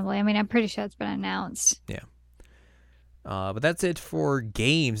 presumably. I mean, I'm pretty sure it's been announced. Yeah. But that's it for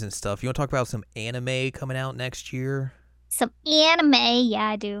games and stuff. You want to talk about some anime coming out next year? Some anime, yeah,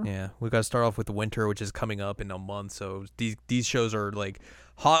 I do. Yeah, we got to start off with Winter, which is coming up in a month. So these shows are like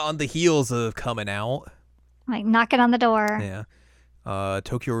hot on the heels of coming out. Like knocking on the door. Yeah.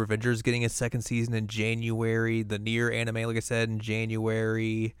 Tokyo Revengers getting a second season in January. The Nier anime, like I said, in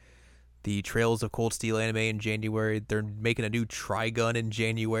January. The Trails of Cold Steel anime in January. They're making a new Trigun in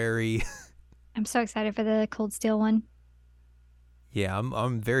January. I'm so excited for the Cold Steel one. Yeah,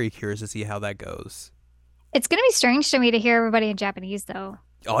 I'm very curious to see how that goes. It's gonna be strange to me to hear everybody in Japanese, though.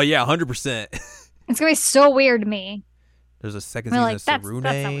 Oh yeah, 100%. It's gonna be so weird to me. There's a second season of Sarune.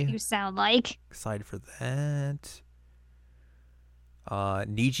 That's not what you sound like. Excited for that.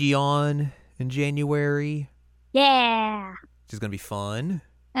 Nijion in January. Yeah. Which is gonna be fun.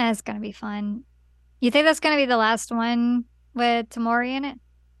 That's gonna be fun. You think that's gonna be the last one with Tamori in it?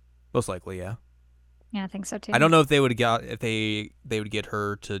 Most likely, yeah. Yeah, I think so too. I don't know if they would get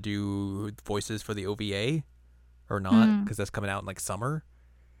her to do voices for the OVA or not, because that's coming out in like summer.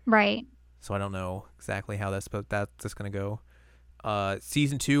 Right. So I don't know exactly how that's gonna go.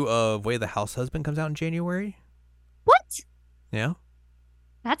 Season 2 of Way of the House Husband comes out in January. What? Yeah.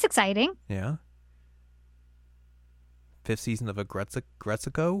 That's exciting. Yeah. 5th season of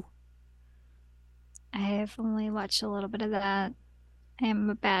Agretsuko. I have only watched a little bit of that. I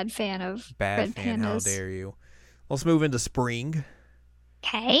am a bad fan of Red Pandas. How dare you? Let's move into spring.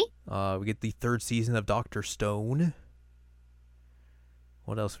 Okay. We get the 3rd season of Dr. Stone.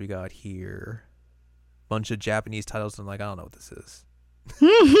 What else we got here? Bunch of Japanese titles. I'm like, I don't know what this is.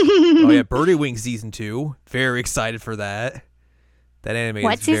 Oh yeah, Birdie Wing season 2. Very excited for that. That anime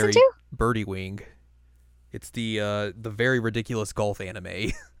what is season very 2? Birdie Wing. It's the very ridiculous golf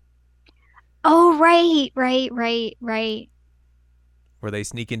anime. Oh right. Where they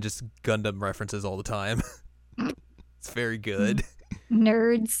sneak in just Gundam references all the time. It's very good.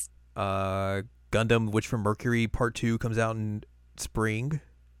 Nerds. Gundam Witch from Mercury Part 2 comes out in spring.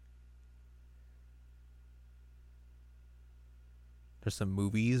 There's some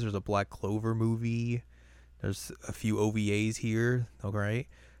movies. There's a Black Clover movie. There's a few OVAs here. All right.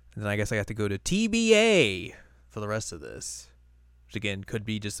 And then I guess I have to go to TBA for the rest of this. Which again could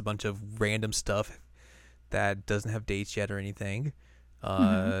be just a bunch of random stuff that doesn't have dates yet or anything.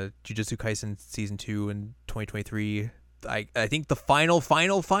 Jujutsu Kaisen season 2 in 2023. I think the final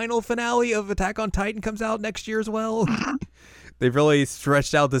finale of Attack on Titan comes out next year as well. They've really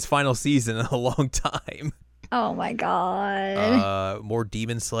stretched out this final season in a long time. Oh my god. More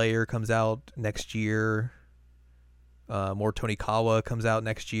Demon Slayer comes out next year. More Tonikawa comes out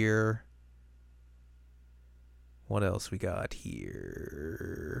next year. What else we got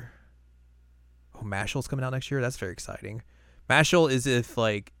here? Oh, Mashal's coming out next year. That's very exciting. Mashal is if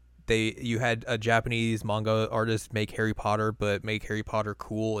like you had a Japanese manga artist make Harry Potter, but make Harry Potter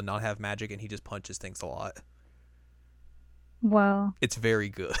cool and not have magic, and he just punches things a lot. Whoa. It's very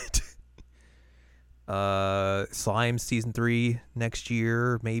good. Slime season 3 next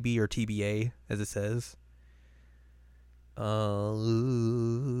year, maybe, or TBA as it says.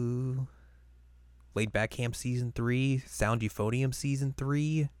 Laid Back Camp season 3, Sound Euphonium season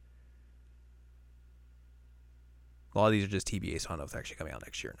 3. A lot of these are just TBA, so I don't know if they're actually coming out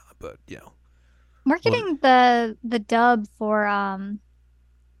next year or not, but you know. We're getting the dub for oh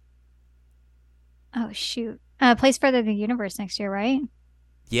shoot. Place Further Than the Universe next year, right?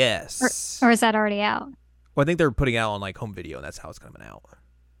 Yes. Or is that already out? Well, I think they're putting it out on like home video, and that's how it's coming out.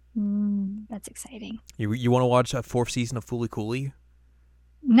 That's exciting. You want to watch a 4th season of Fooly Cooly?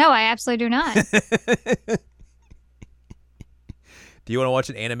 No, I absolutely do not. Do you want to watch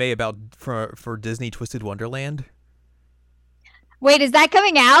an anime about for Disney Twisted Wonderland? Wait, is that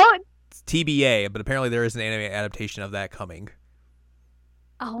coming out? It's TBA, but apparently there is an anime adaptation of that coming.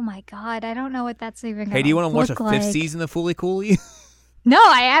 Oh my god, I don't know what that's even Hey, do you gonna want to watch a look like. fifth season of Fooly Cooly? No,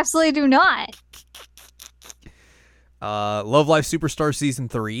 I absolutely do not. Love Live Superstar season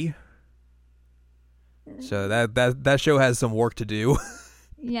 3. So that show has some work to do.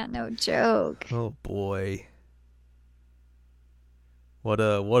 Yeah, no joke. Oh boy. What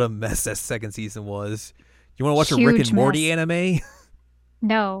a mess that second season was. You want to watch a Rick Huge and Morty mess. anime?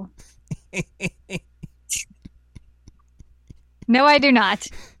 No. No, I do not.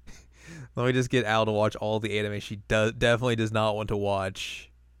 Let me just get Al to watch all the anime she definitely does not want to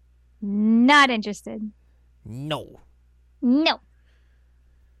watch. Not interested. No. No.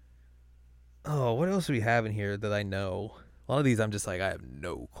 Oh, what else do we have in here that I know? A lot of these I'm just like, I have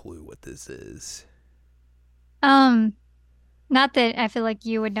no clue what this is. Not that I feel like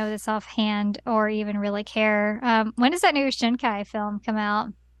you would know this offhand or even really care. When does that new Shinkai film come out?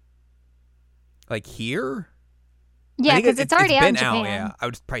 Like here? Yeah, because it's already out in been out, Japan. yeah. I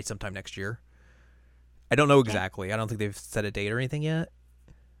would probably sometime next year. I don't know exactly. I don't think they've set a date or anything yet.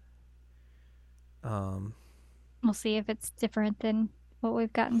 We'll see if it's different than what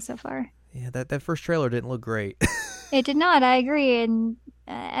we've gotten so far. Yeah, that first trailer didn't look great. It did not. I agree, and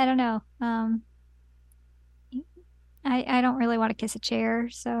I don't know. I don't really want to kiss a chair.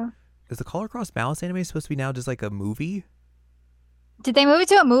 So Is the Color Cross Balance anime supposed to be now just like a movie? did they move it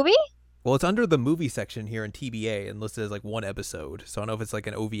to a movie? Well, it's under the movie section here in TBA and listed as like one episode. So I don't know if it's like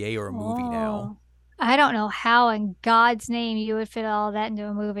an OVA or a movie now. I don't know how in God's name you would fit all that into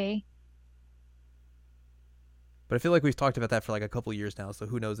a movie. But I feel like we've talked about that for like a couple years now. So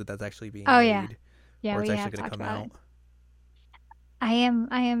who knows if that's actually being Oh, made yeah. Yeah, or it's we actually have going to talked come about out. it.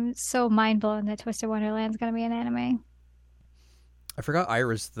 I am so mind blown that Twisted Wonderland's gonna be an anime. I forgot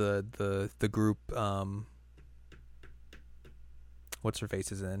Iris the group what's her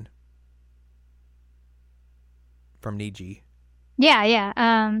face is in from Niji. Yeah,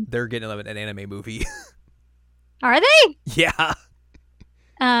 yeah. They're getting an anime movie. Are they? Yeah.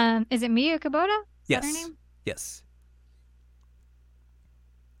 Is it Miyu Kubota? Is Yes. that her name? Yes.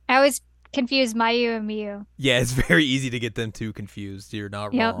 I always confuse Mayu and Miyu. Yeah, it's very easy to get them too confused. You're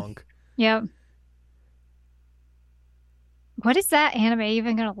not Yep. wrong. Yep. What is that anime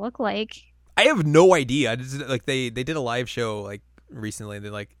even gonna look like? I have no idea. I just like they did a live show like recently and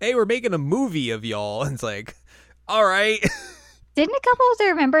they're like, "Hey, we're making a movie of y'all." And it's like, "All right." Didn't a couple of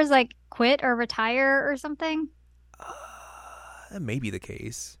their members like quit or retire or something? That may be the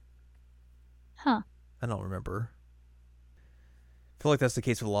case. Huh. I don't remember. I feel like that's the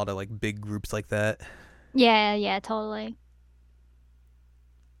case with a lot of like big groups like that. Yeah, yeah, totally.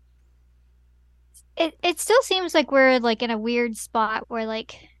 It still seems like we're like in a weird spot where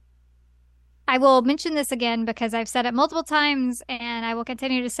like I will mention this again because I've said it multiple times and I will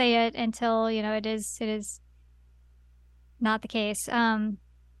continue to say it until, it is not the case. COVID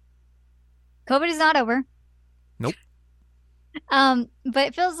is not over. Nope. But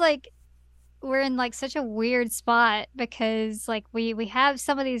it feels like we're in like such a weird spot because like we have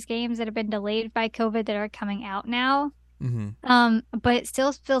some of these games that have been delayed by COVID that are coming out now. But it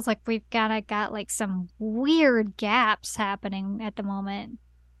still feels like we've kind of got like some weird gaps happening at the moment.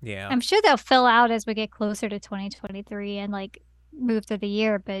 Yeah. I'm sure they'll fill out as we get closer to 2023 and like move through the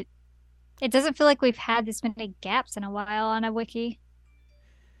year, but it doesn't feel like we've had this many gaps in a while on a wiki.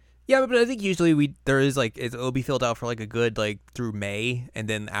 Yeah, but I think usually there is like it'll be filled out for like a good like through May, and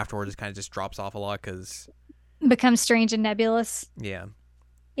then afterwards it kind of just drops off a lot because Becomes strange and nebulous. yeah.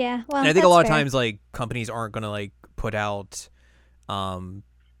 Yeah, well, And I think a lot of fair. times like companies aren't gonna like put out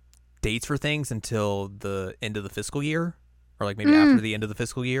dates for things until the end of the fiscal year, or like maybe after the end of the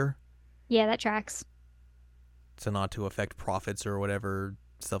fiscal year, Yeah, that tracks. so not to affect profits or whatever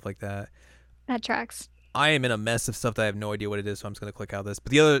stuff like that. That tracks. I am in a mess of stuff that I have no idea what it is, so I'm just gonna click out this.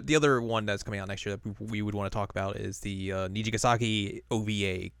 But the other one that's coming out next year that we would want to talk about is the Nijigasaki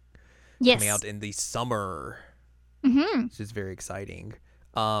OVA Yes. coming out in the summer, Mm-hmm. which is very exciting.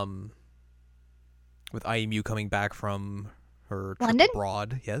 With IMU coming back from her trip London?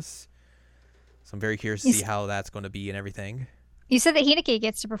 abroad, yes. So I'm very curious to see how that's going to be and everything. You said that Hineki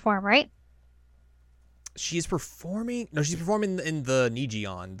gets to perform, right? She's performing. No, she's performing in the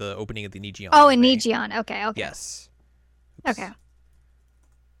Nijion, the opening of the Nijion. Oh, in anime. Nijion. Okay, okay. Yes. Okay.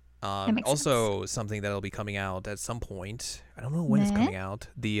 Makes Also, something that'll be coming out at some point. I don't know when it's Meh? coming out.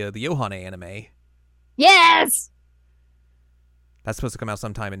 The Yohane anime. Yes. That's supposed to come out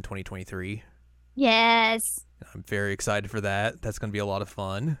sometime in 2023. Yes. I'm very excited for that. That's going to be a lot of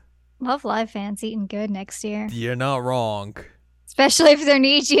fun. Love live fans eating good next year. You're not wrong. Especially if they're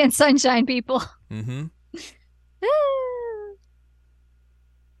Niji and Sunshine people. Mm-hmm.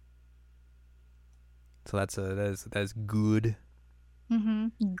 So that is good.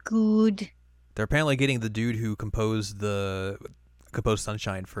 Good. They're apparently getting the dude who composed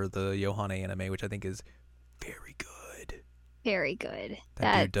Sunshine for the Yohane anime, which I think is very good. Very good.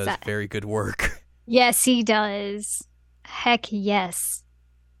 That dude does very good work. Yes, he does. Heck yes.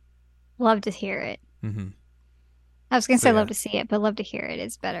 Love to hear it. Mm-hmm. I was gonna say love to see it, but love to hear it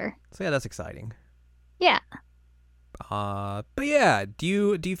is better. So yeah, that's exciting. Yeah. But yeah, do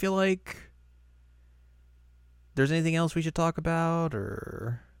you feel like there's anything else we should talk about,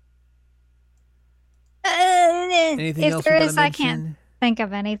 or anything if else there we is, I can't think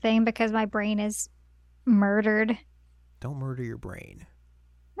of anything because my brain is murdered. Don't murder your brain.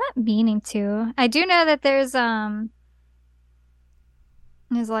 Not meaning to. I do know that there's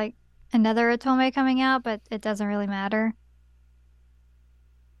like another Otome coming out, but it doesn't really matter.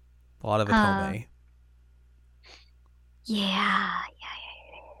 A lot of Otome. Yeah.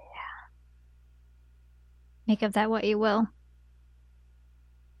 Make of that what you will.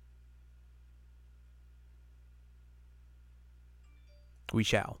 We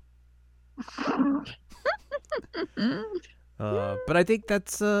shall. But I think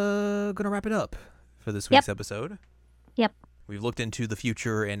that's gonna wrap it up for this week's episode. Yep. We've looked into the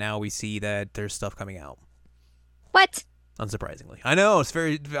future, and now we see that there's stuff coming out. What? Unsurprisingly, I know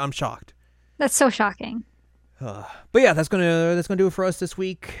I'm shocked. That's so shocking. But yeah, that's gonna do it for us this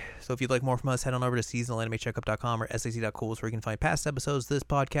week. So if you'd like more from us, head on over to seasonalanimecheckup.com or sac.cools where you can find past episodes, this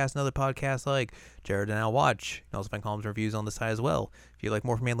podcast, and other podcasts like Jared and Al Watch. You can also find columns and reviews on the site as well. If you'd like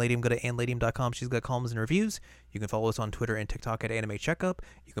more from Anladium, go to anladium.com. She's got columns and reviews. You can follow us on Twitter and TikTok at Anime Checkup.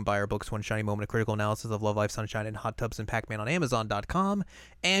 You can buy our books, One Shiny Moment, a critical analysis of Love Life, Sunshine, and Hot Tubs and Pac-Man on Amazon.com.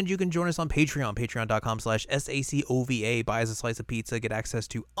 And you can join us on Patreon, patreon.com/SACOVA. Buy us a slice of pizza, get access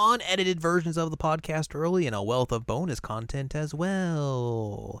to unedited versions of the podcast early, and a wealth of bonus content as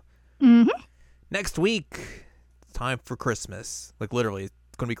well. Mm-hmm. Next week, it's time for Christmas. Like literally,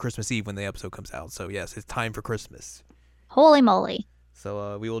 it's going to be Christmas Eve when the episode comes out. So yes, it's time for Christmas. Holy moly.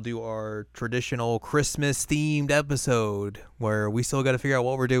 So we will do our traditional Christmas-themed episode where we still got to figure out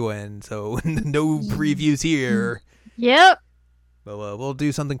what we're doing. So no previews here. Yep. But we'll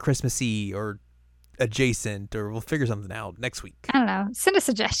do something Christmassy or adjacent, or we'll figure something out next week. I don't know. Send us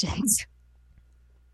suggestions.